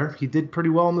everywhere. He did pretty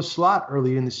well in the slot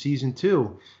early in the season,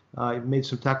 too. He made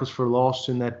some tackles for loss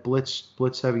in that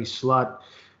blitz-heavy slot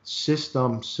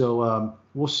system. So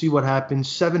we'll see what happens.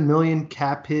 $7 million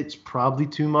cap hit's probably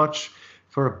too much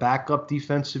for a backup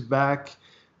defensive back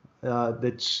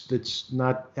that's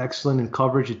not excellent in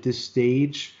coverage at this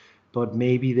stage. But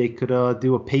maybe they could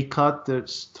do a pay cut.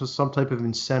 That's to some type of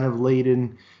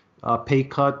incentive-laden pay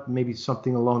cut, maybe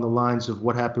something along the lines of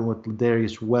what happened with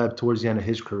Ladarius Webb towards the end of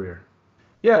his career.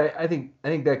 Yeah, I think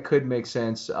that could make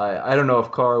sense. I don't know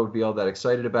if Carr would be all that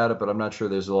excited about it, but I'm not sure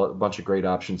there's a bunch of great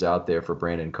options out there for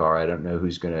Brandon Carr. I don't know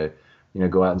who's going to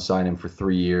go out and sign him for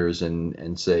 3 years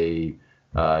and say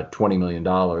 $20 million.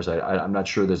 I'm not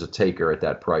sure there's a taker at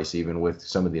that price, even with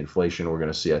some of the inflation we're going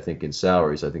to see, I think, in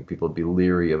salaries. I think people would be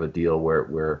leery of a deal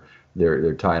where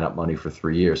they're tying up money for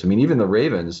 3 years. I mean, even the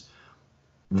Ravens,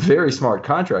 very smart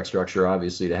contract structure,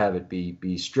 obviously, to have it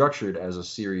be structured as a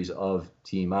series of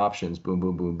team options, boom,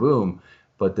 boom, boom, boom.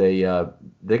 But they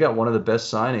got one of the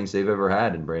best signings they've ever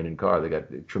had in Brandon Carr. They got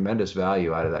tremendous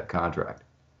value out of that contract.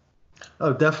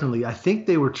 Oh, definitely. I think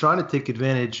they were trying to take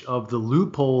advantage of the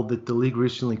loophole that the league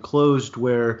recently closed,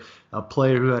 where a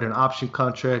player who had an option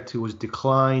contract who was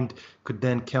declined could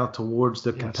then count towards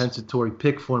the compensatory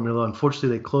pick formula.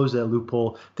 Unfortunately, they closed that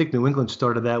loophole. I think New England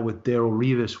started that with Darrelle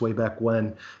Revis way back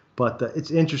when. But it's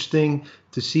interesting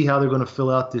to see how they're going to fill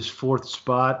out this fourth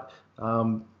spot.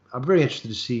 I'm very interested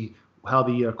to see how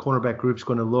the cornerback group is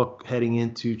going to look heading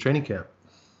into training camp.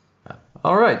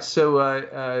 All right, so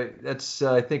that's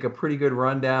I think a pretty good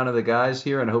rundown of the guys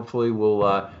here, and hopefully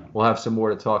we'll have some more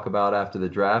to talk about after the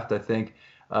draft. I think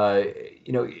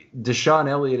Deshaun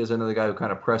Elliott is another guy who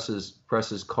kind of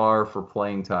presses Carr for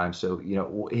playing time, so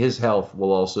his health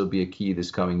will also be a key this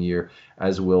coming year,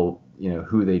 as will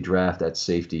who they draft at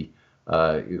safety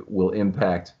will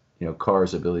impact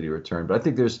Carr's ability to return. But I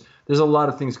think there's a lot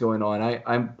of things going on.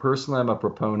 I'm a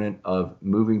proponent of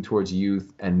moving towards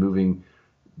youth and moving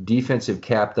defensive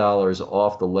cap dollars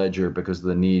off the ledger because of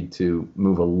the need to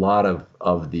move a lot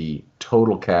of the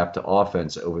total cap to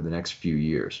offense over the next few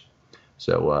years.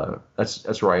 So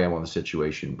that's where I am on the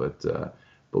situation, but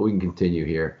we can continue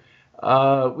here.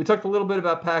 We talked a little bit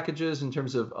about packages in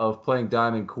terms of playing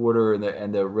dime and quarter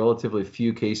and the relatively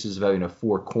few cases of having a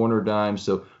 4-corner dime,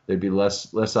 so there'd be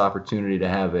less opportunity to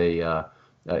have a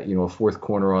fourth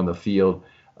corner on the field.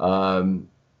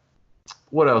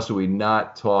 What else do we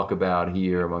not talk about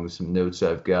here among some notes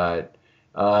I've got?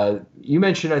 You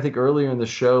mentioned, I think, earlier in the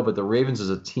show, but the Ravens as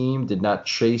a team did not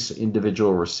chase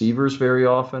individual receivers very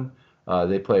often.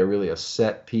 They play a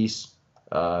set piece,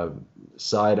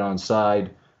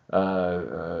 side-on-side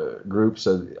group.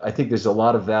 So I think there's a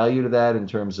lot of value to that in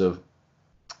terms of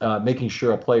making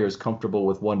sure a player is comfortable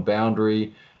with one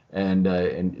boundary.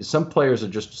 And some corners are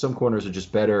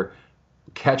just better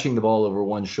catching the ball over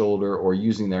one shoulder or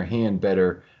using their hand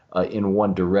better in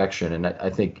one direction. And I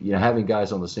think having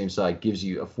guys on the same side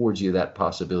affords you that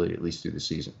possibility at least through the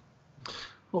season.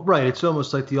 Well, right. It's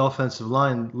almost like the offensive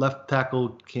line. Left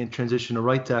tackle can't transition to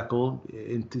right tackle.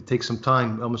 It takes some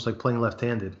time, almost like playing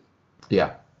left-handed.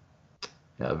 Yeah,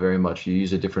 very much. You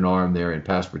use a different arm there in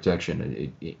pass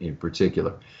protection in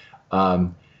particular.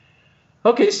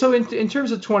 Okay, so in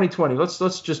terms of 2020,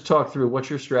 let's just talk through what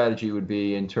your strategy would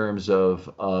be in terms of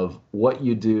what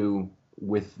you do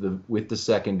with the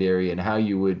secondary and how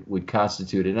you would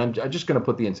constitute it. And I'm just going to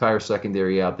put the entire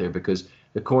secondary out there because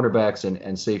the cornerbacks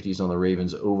and safeties on the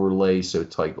Ravens overlay so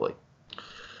tightly.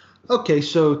 Okay,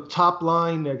 so top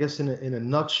line, I guess in a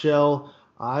nutshell,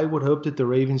 I would hope that the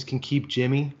Ravens can keep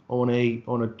Jimmy on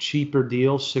a cheaper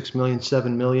deal, $6 million,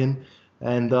 $7 million,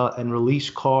 and release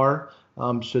Carr.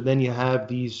 So then you have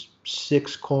these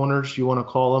 6 corners, you want to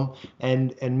call them,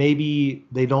 and maybe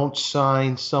they don't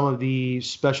sign some of the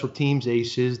special teams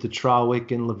aces, the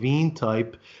Trawick and Levine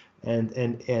type, and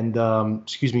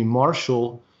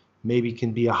Marshall maybe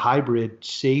can be a hybrid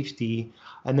safety,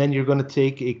 and then you're going to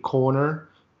take a corner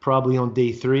probably on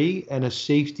day 3 and a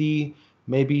safety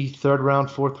maybe 3rd round,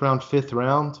 4th round, 5th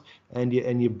round, and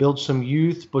you build some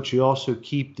youth, but you also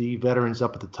keep the veterans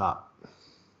up at the top.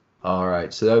 All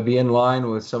right, so that would be in line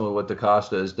with some of what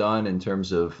DaCosta has done in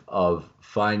terms of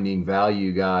finding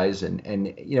value guys,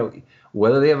 and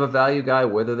whether they have a value guy,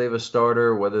 whether they have a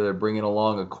starter, whether they're bringing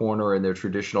along a corner in their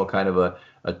traditional kind of a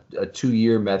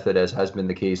 2-year method, as has been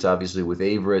the case obviously with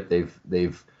Averett.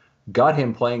 They've got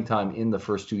him playing time in the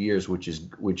first 2 years, which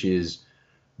is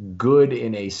good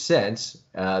in a sense,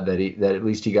 that at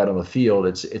least he got on the field.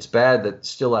 It's bad that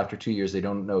still after 2 years they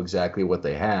don't know exactly what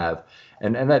they have,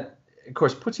 and that of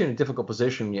course puts you in a difficult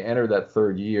position when you enter that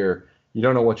third year. You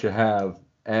don't know what you have,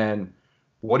 and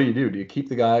what do? Do you keep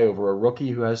the guy over a rookie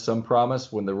who has some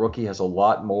promise when the rookie has a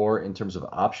lot more in terms of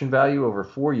option value over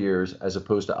 4 years as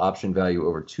opposed to option value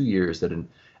over 2 years that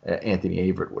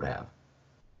Anthony Averett would have?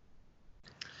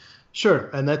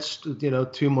 Sure, and that's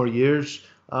 2 more years.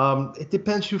 It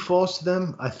depends who falls to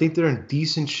them. I think they're in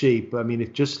decent shape. I mean,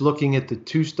 if just looking at the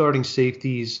 2 starting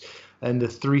safeties and the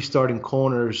 3 starting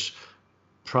corners,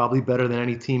 probably better than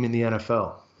any team in the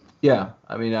NFL. Yeah,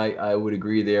 I mean, I would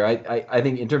agree there. I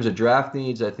think in terms of draft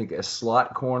needs, I think a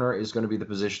slot corner is going to be the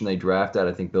position they draft at.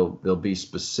 I think they'll be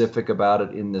specific about it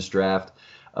in this draft,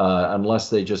 unless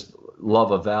they just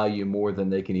love a value more than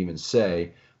they can even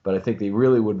say. But I think they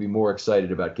really would be more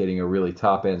excited about getting a really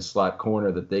top-end slot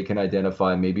corner that they can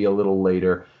identify maybe a little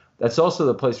later. That's also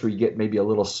the place where you get maybe a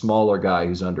little smaller guy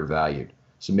who's undervalued.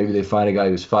 So maybe they find a guy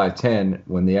who's 5'10",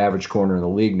 when the average corner in the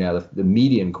league now, the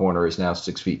median corner is now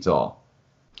 6 feet tall.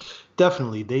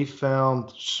 Definitely. They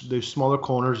found those smaller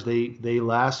corners, they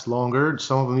last longer.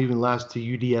 Some of them even last to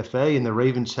UDFA, and the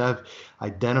Ravens have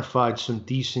identified some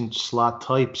decent slot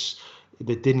types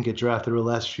that didn't get drafted over the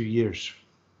last few years.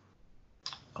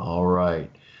 All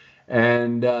right.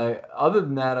 And other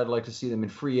than that, I'd like to see them in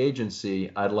free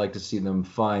agency. I'd like to see them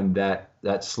find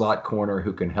that slot corner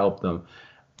who can help them.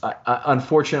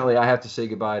 Unfortunately, I have to say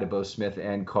goodbye to both Smith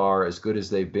and Carr. As good as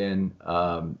they've been,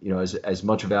 as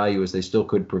much value as they still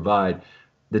could provide,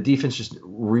 the defense just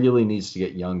really needs to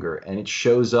get younger, and it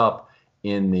shows up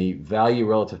in the value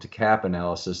relative to cap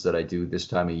analysis that I do this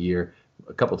time of year,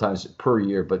 a couple times per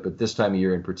year, but this time of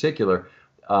year in particular,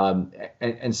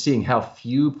 and seeing how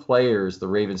few players the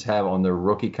Ravens have on their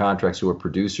rookie contracts who are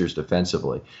producers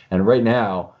defensively. And right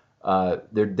now,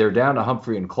 they're down to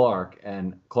Humphrey and Clark,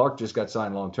 and Clark just got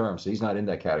signed long term, so he's not in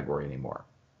that category anymore.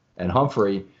 And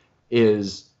Humphrey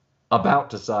is about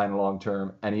to sign long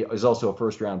term, and he is also a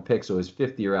first round pick, so his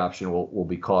 5th-year option will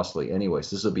be costly anyways.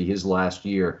 This will be his last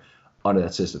year under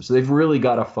that system. So they've really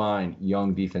got to find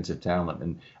young defensive talent,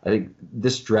 and I think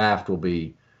this draft will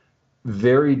be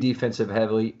very defensive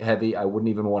heavy. I wouldn't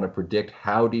even want to predict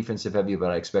how defensive heavy,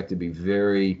 but I expect to be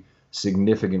very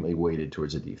significantly weighted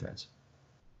towards the defense.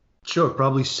 Sure,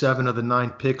 probably 7 of the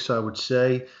 9 picks, I would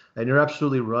say. And you're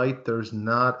absolutely right. There's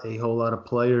not a whole lot of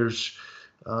players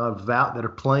that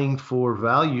are playing for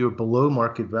value or below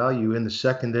market value in the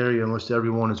secondary. Almost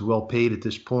everyone is well paid at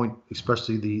this point,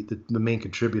 especially the main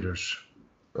contributors.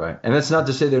 Right. And that's not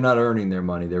to say they're not earning their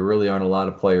money. There really aren't a lot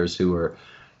of players who are,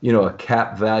 a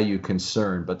cap value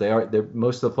concern, but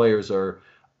most of the players are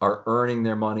earning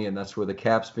their money, and that's where the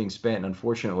cap's being spent. And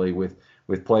unfortunately,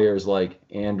 with players like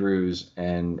Andrews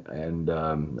and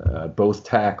both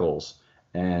tackles,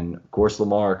 and of course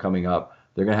Lamar coming up,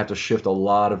 they're going to have to shift a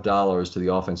lot of dollars to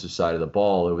the offensive side of the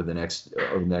ball over the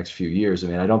next few years. I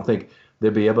mean, I don't think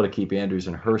they'll be able to keep Andrews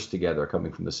and Hurst together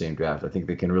coming from the same draft. I think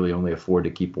they can really only afford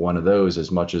to keep one of those, as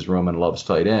much as Roman loves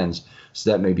tight ends.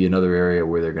 So that may be another area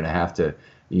where they're going to have to,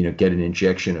 get an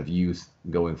injection of youth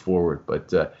going forward. But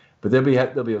there'll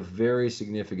be a very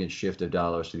significant shift of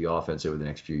dollars to the offense over the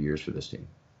next few years for this team.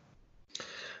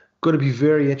 Going to be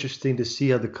very interesting to see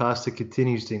how DaCosta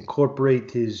continues to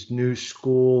incorporate his new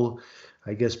school,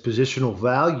 I guess, positional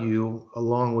value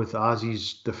along with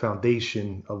the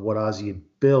foundation of what Ozzie had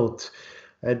built.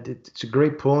 And it's a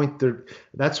great point.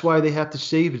 That's why they have to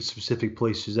save in specific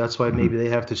places. That's why maybe they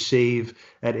have to save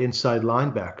at inside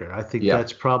linebacker. I think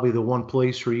that's probably the one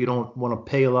place where you don't want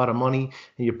to pay a lot of money,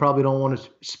 and you probably don't want to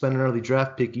spend an early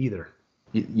draft pick either.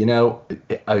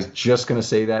 I was just going to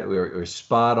say that we're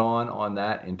spot on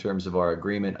that in terms of our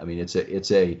agreement. I mean,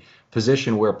 it's a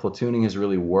position where platooning has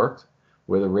really worked,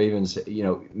 where the Ravens,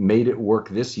 made it work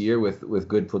this year with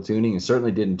good platooning, and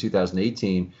certainly did in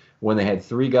 2018 when they had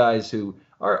 3 guys who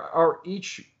are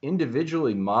each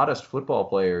individually modest football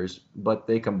players, but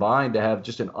they combined to have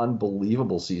just an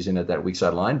unbelievable season at that weak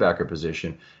side linebacker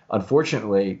position.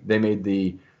 Unfortunately, they made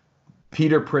the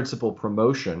Peter Principle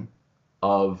promotion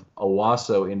of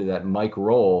Owasso into that Mike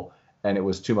role, and it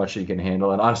was too much he can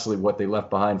handle. And honestly, what they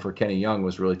left behind for Kenny Young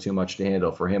was really too much to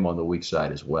handle for him on the weak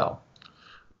side as well.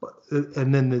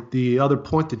 And then the other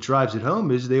point that drives it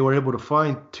home is they were able to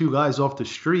find two guys off the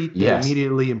street that Yes.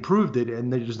 immediately improved it.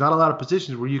 And there's not a lot of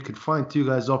positions where you could find two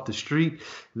guys off the street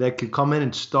that could come in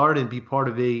and start and be part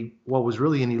of what was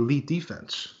really an elite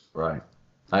defense. Right.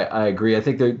 I agree. I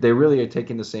think they really are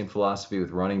taking the same philosophy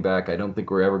with running back. I don't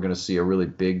think we're ever going to see a really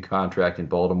big contract in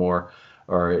Baltimore,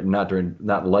 or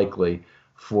not likely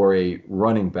for a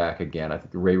running back again. I think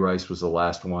Ray Rice was the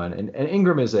last one, and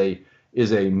Ingram is a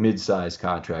mid-sized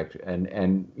contract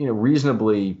and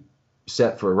reasonably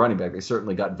set for a running back. They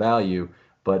certainly got value,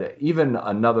 but even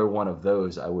another one of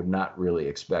those I would not really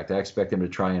expect. I expect him to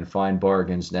try and find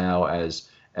bargains now as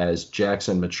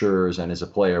Jackson matures and as a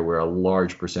player where a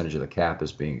large percentage of the cap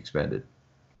is being expended.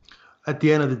 At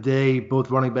the end of the day, both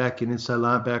running back and inside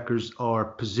linebackers are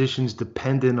positions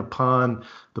dependent upon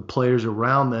the players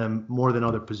around them more than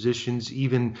other positions.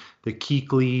 Even the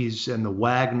Kuechly's and the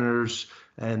Wagners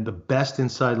and the best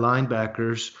inside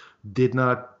linebackers did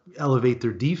not elevate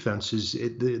their defenses.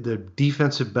 The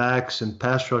defensive backs and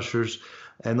pass rushers,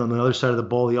 and on the other side of the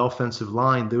ball, the offensive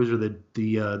line, those are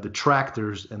the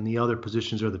tractors, and the other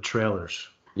positions are the trailers.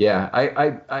 Yeah,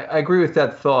 I agree with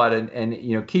that thought, and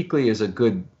Kuechly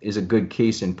is a good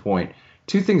case in point.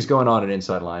 Two things going on at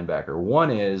inside linebacker.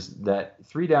 One is that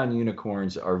 3-down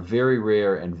unicorns are very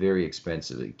rare and very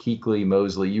expensive. Kuechly,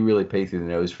 Mosley, you really pay through the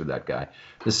nose for that guy.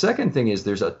 The second thing is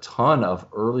there's a ton of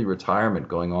early retirement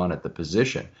going on at the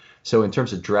position. So in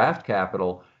terms of draft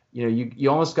capital, you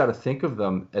almost got to think of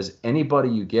them as anybody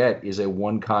you get is a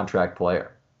one contract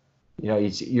player.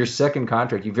 It's your second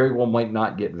contract. You very well might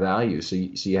not get value, so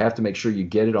you have to make sure you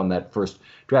get it on that first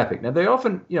draft pick. Now, they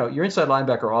often, your inside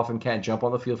linebacker often can't jump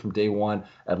on the field from day one,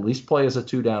 at least play as a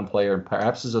 2-down player and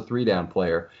perhaps as a 3-down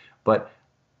player. But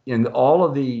in all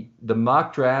of the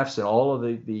mock drafts and all of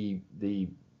the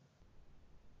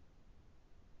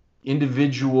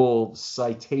individual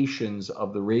citations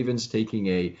of the Ravens taking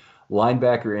a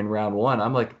linebacker in round one,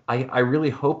 I'm like, I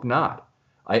really hope not.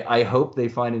 I hope they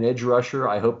find an edge rusher.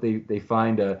 I hope they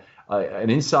find an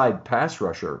inside pass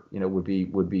rusher. Would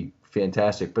be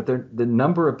fantastic. But the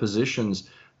number of positions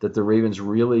that the Ravens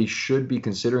really should be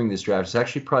considering this draft is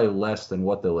actually probably less than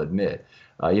what they'll admit.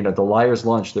 The liar's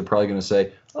lunch, they're probably going to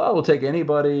say, "Oh, we'll take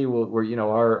anybody.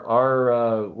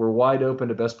 We're wide open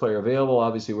to best player available.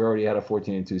 Obviously, we already had a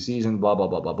 14-2 season. Blah blah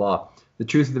blah blah blah." The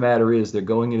truth of the matter is, they're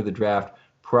going into the draft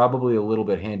probably a little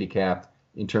bit handicapped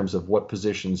in terms of what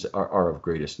positions are of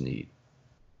greatest need.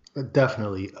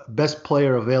 Definitely. Best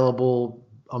player available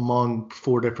among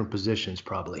 4 different positions,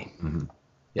 probably. Mm-hmm.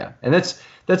 Yeah, and that's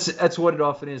what it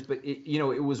often is. But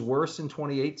it was worse in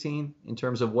 2018 in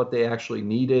terms of what they actually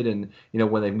needed, and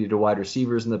when they've needed wide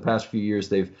receivers in the past few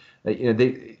years,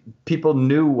 people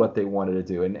knew what they wanted to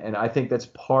do, and I think that's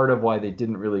part of why they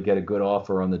didn't really get a good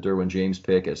offer on the Derwin James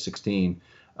pick at 16.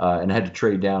 And had to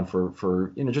trade down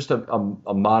for just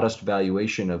a modest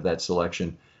valuation of that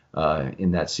selection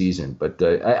in that season. But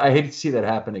I hate to see that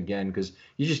happen again, because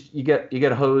you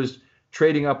get hosed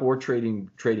trading up or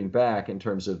trading back in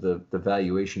terms of the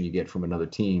valuation you get from another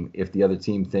team. If the other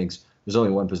team thinks there's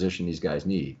only one position these guys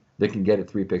need, they can get it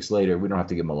 3 picks later. We don't have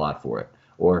to give them a lot for it.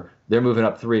 Or they're moving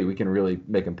up 3. We can really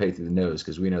make them pay through the nose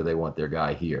because we know they want their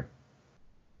guy here.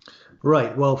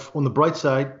 Right. Well, on the bright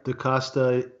side,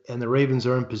 DaCosta and the Ravens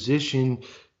are in position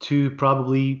to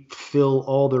probably fill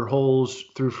all their holes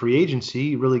through free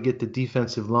agency, really get the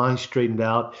defensive line straightened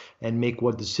out and make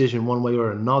what decision one way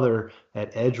or another at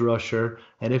edge rusher.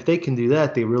 And if they can do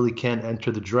that, they really can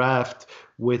enter the draft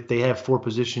they have 4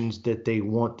 positions that they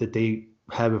want, that they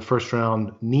have a first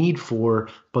round need for,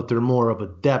 but they're more of a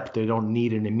depth. They don't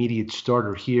need an immediate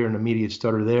starter here, an immediate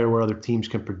starter there, where other teams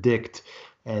can predict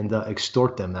and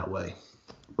extort them that way.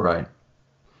 Right.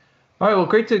 All right. Well,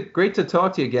 great to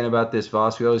talk to you again about this,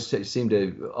 Voss. We always seem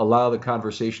to allow the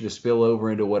conversation to spill over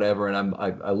into whatever, and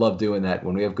I love doing that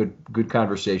when we have good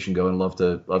conversation going. Love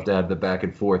to have the back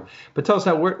and forth. But tell us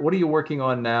now, what are you working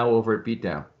on now over at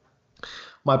Beatdown?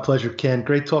 My pleasure, Ken.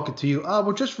 Great talking to you.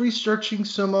 We're just researching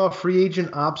some free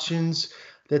agent options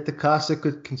that DaCosta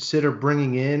could consider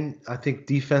bringing in. I think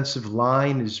defensive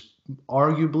line is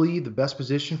arguably the best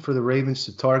position for the Ravens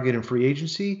to target in free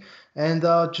agency, and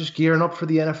just gearing up for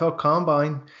the NFL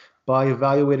Combine by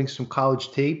evaluating some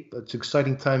college tape. It's an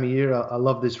exciting time of year. I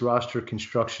love this roster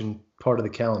construction part of the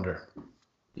calendar.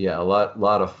 Yeah, a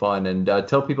lot of fun. And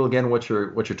tell people again what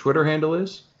your Twitter handle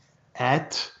is.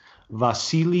 At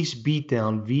Vasilis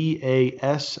Beatdown,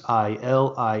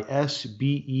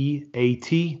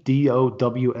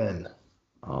 VasilisBeatdown.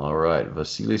 All right,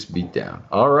 Vasilis Beatdown.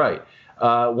 All right.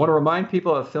 Want to remind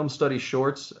people of Film Study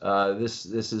Shorts. This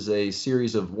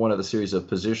is one of the series of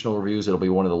positional reviews. It'll be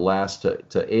one of the last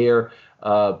to air.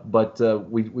 But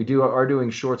we are doing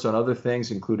shorts on other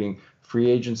things, including free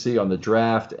agency, on the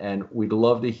draft, and we'd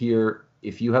love to hear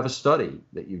if you have a study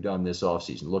that you've done this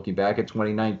offseason, looking back at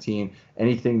 2019,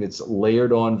 anything that's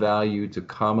layered on value to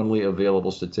commonly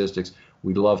available statistics.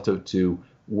 We'd love to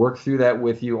work through that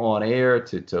with you on air,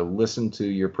 to listen to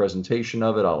your presentation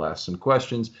of it. I'll ask some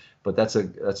questions, but that's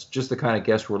just the kind of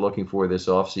guest we're looking for this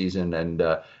offseason. And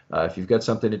if you've got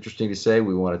something interesting to say,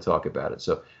 we want to talk about it.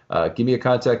 So give me a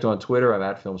contact on Twitter. I'm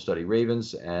at Film Study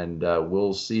Ravens, and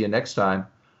we'll see you next time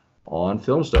on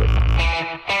Film Study.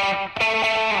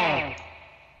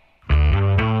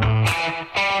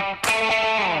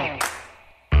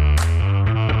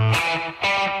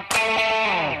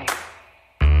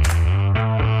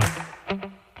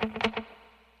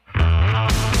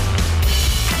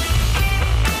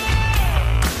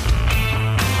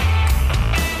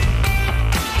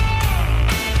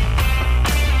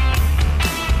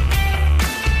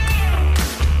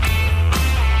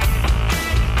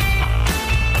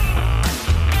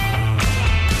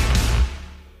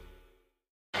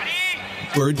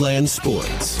 Birdland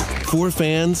Sports. For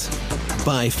fans,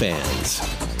 by fans.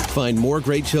 Find more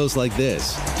great shows like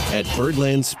this at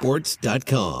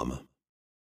birdlandsports.com.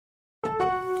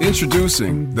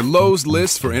 Introducing the Lowe's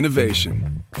List for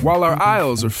Innovation. While our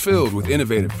aisles are filled with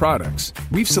innovative products,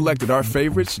 we've selected our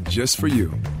favorites just for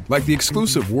you. Like the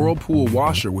exclusive Whirlpool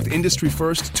washer with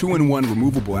industry-first 2-in-1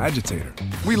 removable agitator.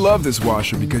 We love this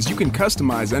washer because you can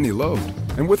customize any load.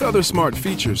 And with other smart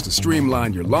features to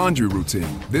streamline your laundry routine,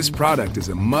 this product is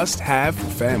a must-have for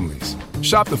families.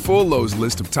 Shop the full Lowe's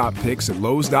list of top picks at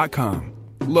Lowe's.com.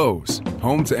 Lowe's,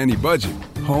 home to any budget,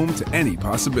 home to any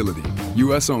possibility.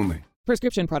 U.S. only.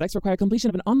 Prescription products require completion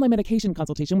of an online medication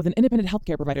consultation with an independent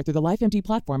healthcare provider through the LifeMD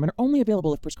platform and are only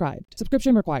available if prescribed.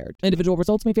 Subscription required. Individual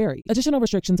results may vary. Additional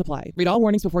restrictions apply. Read all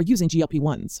warnings before using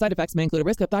GLP-1s. Side effects may include a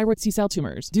risk of thyroid C-cell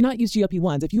tumors. Do not use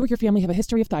GLP-1s if you or your family have a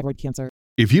history of thyroid cancer.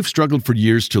 If you've struggled for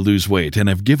years to lose weight and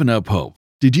have given up hope,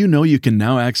 did you know you can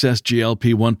now access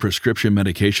GLP-1 prescription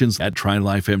medications at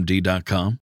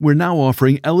TryLifeMD.com? We're now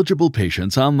offering eligible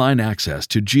patients online access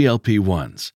to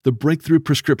GLP-1s, the breakthrough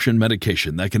prescription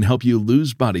medication that can help you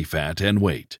lose body fat and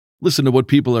weight. Listen to what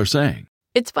people are saying.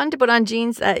 It's fun to put on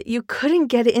jeans that you couldn't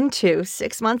get into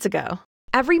 6 months ago.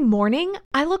 Every morning,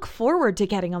 I look forward to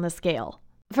getting on the scale.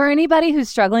 For anybody who's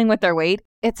struggling with their weight,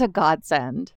 it's a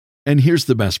godsend. And here's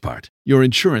the best part. Your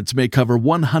insurance may cover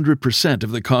 100% of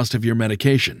the cost of your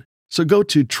medication. So go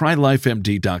to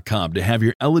TryLifeMD.com to have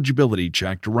your eligibility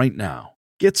checked right now.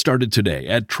 Get started today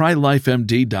at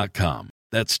TryLifeMD.com.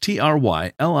 That's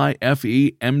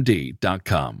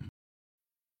TryLifeMD.com.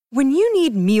 When you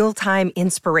need mealtime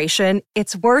inspiration,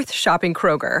 it's worth shopping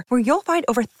Kroger, where you'll find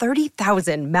over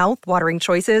 30,000 mouth-watering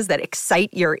choices that excite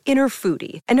your inner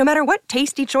foodie. And no matter what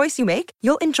tasty choice you make,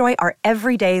 you'll enjoy our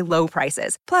everyday low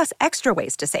prices, plus extra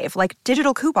ways to save, like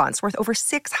digital coupons worth over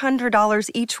 $600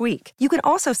 each week. You can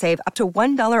also save up to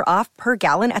 $1 off per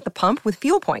gallon at the pump with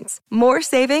fuel points. More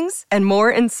savings and more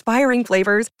inspiring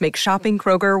flavors make shopping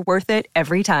Kroger worth it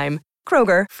every time.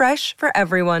 Kroger, fresh for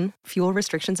everyone. Fuel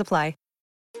restrictions apply.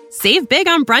 Save big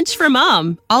on brunch for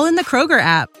mom, all in the Kroger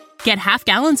app. Get half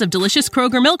gallons of delicious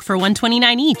Kroger milk for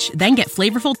 $1.29 each. Then get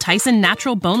flavorful Tyson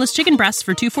natural boneless chicken breasts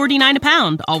for $2.49 a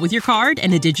pound, all with your card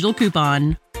and a digital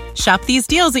coupon. Shop these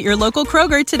deals at your local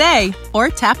Kroger today, or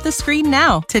tap the screen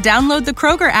now to download the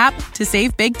Kroger app to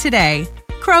save big today.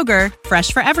 Kroger,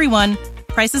 fresh for everyone.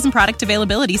 Prices and product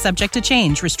availability subject to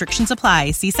change. Restrictions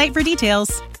apply. See site for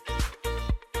details.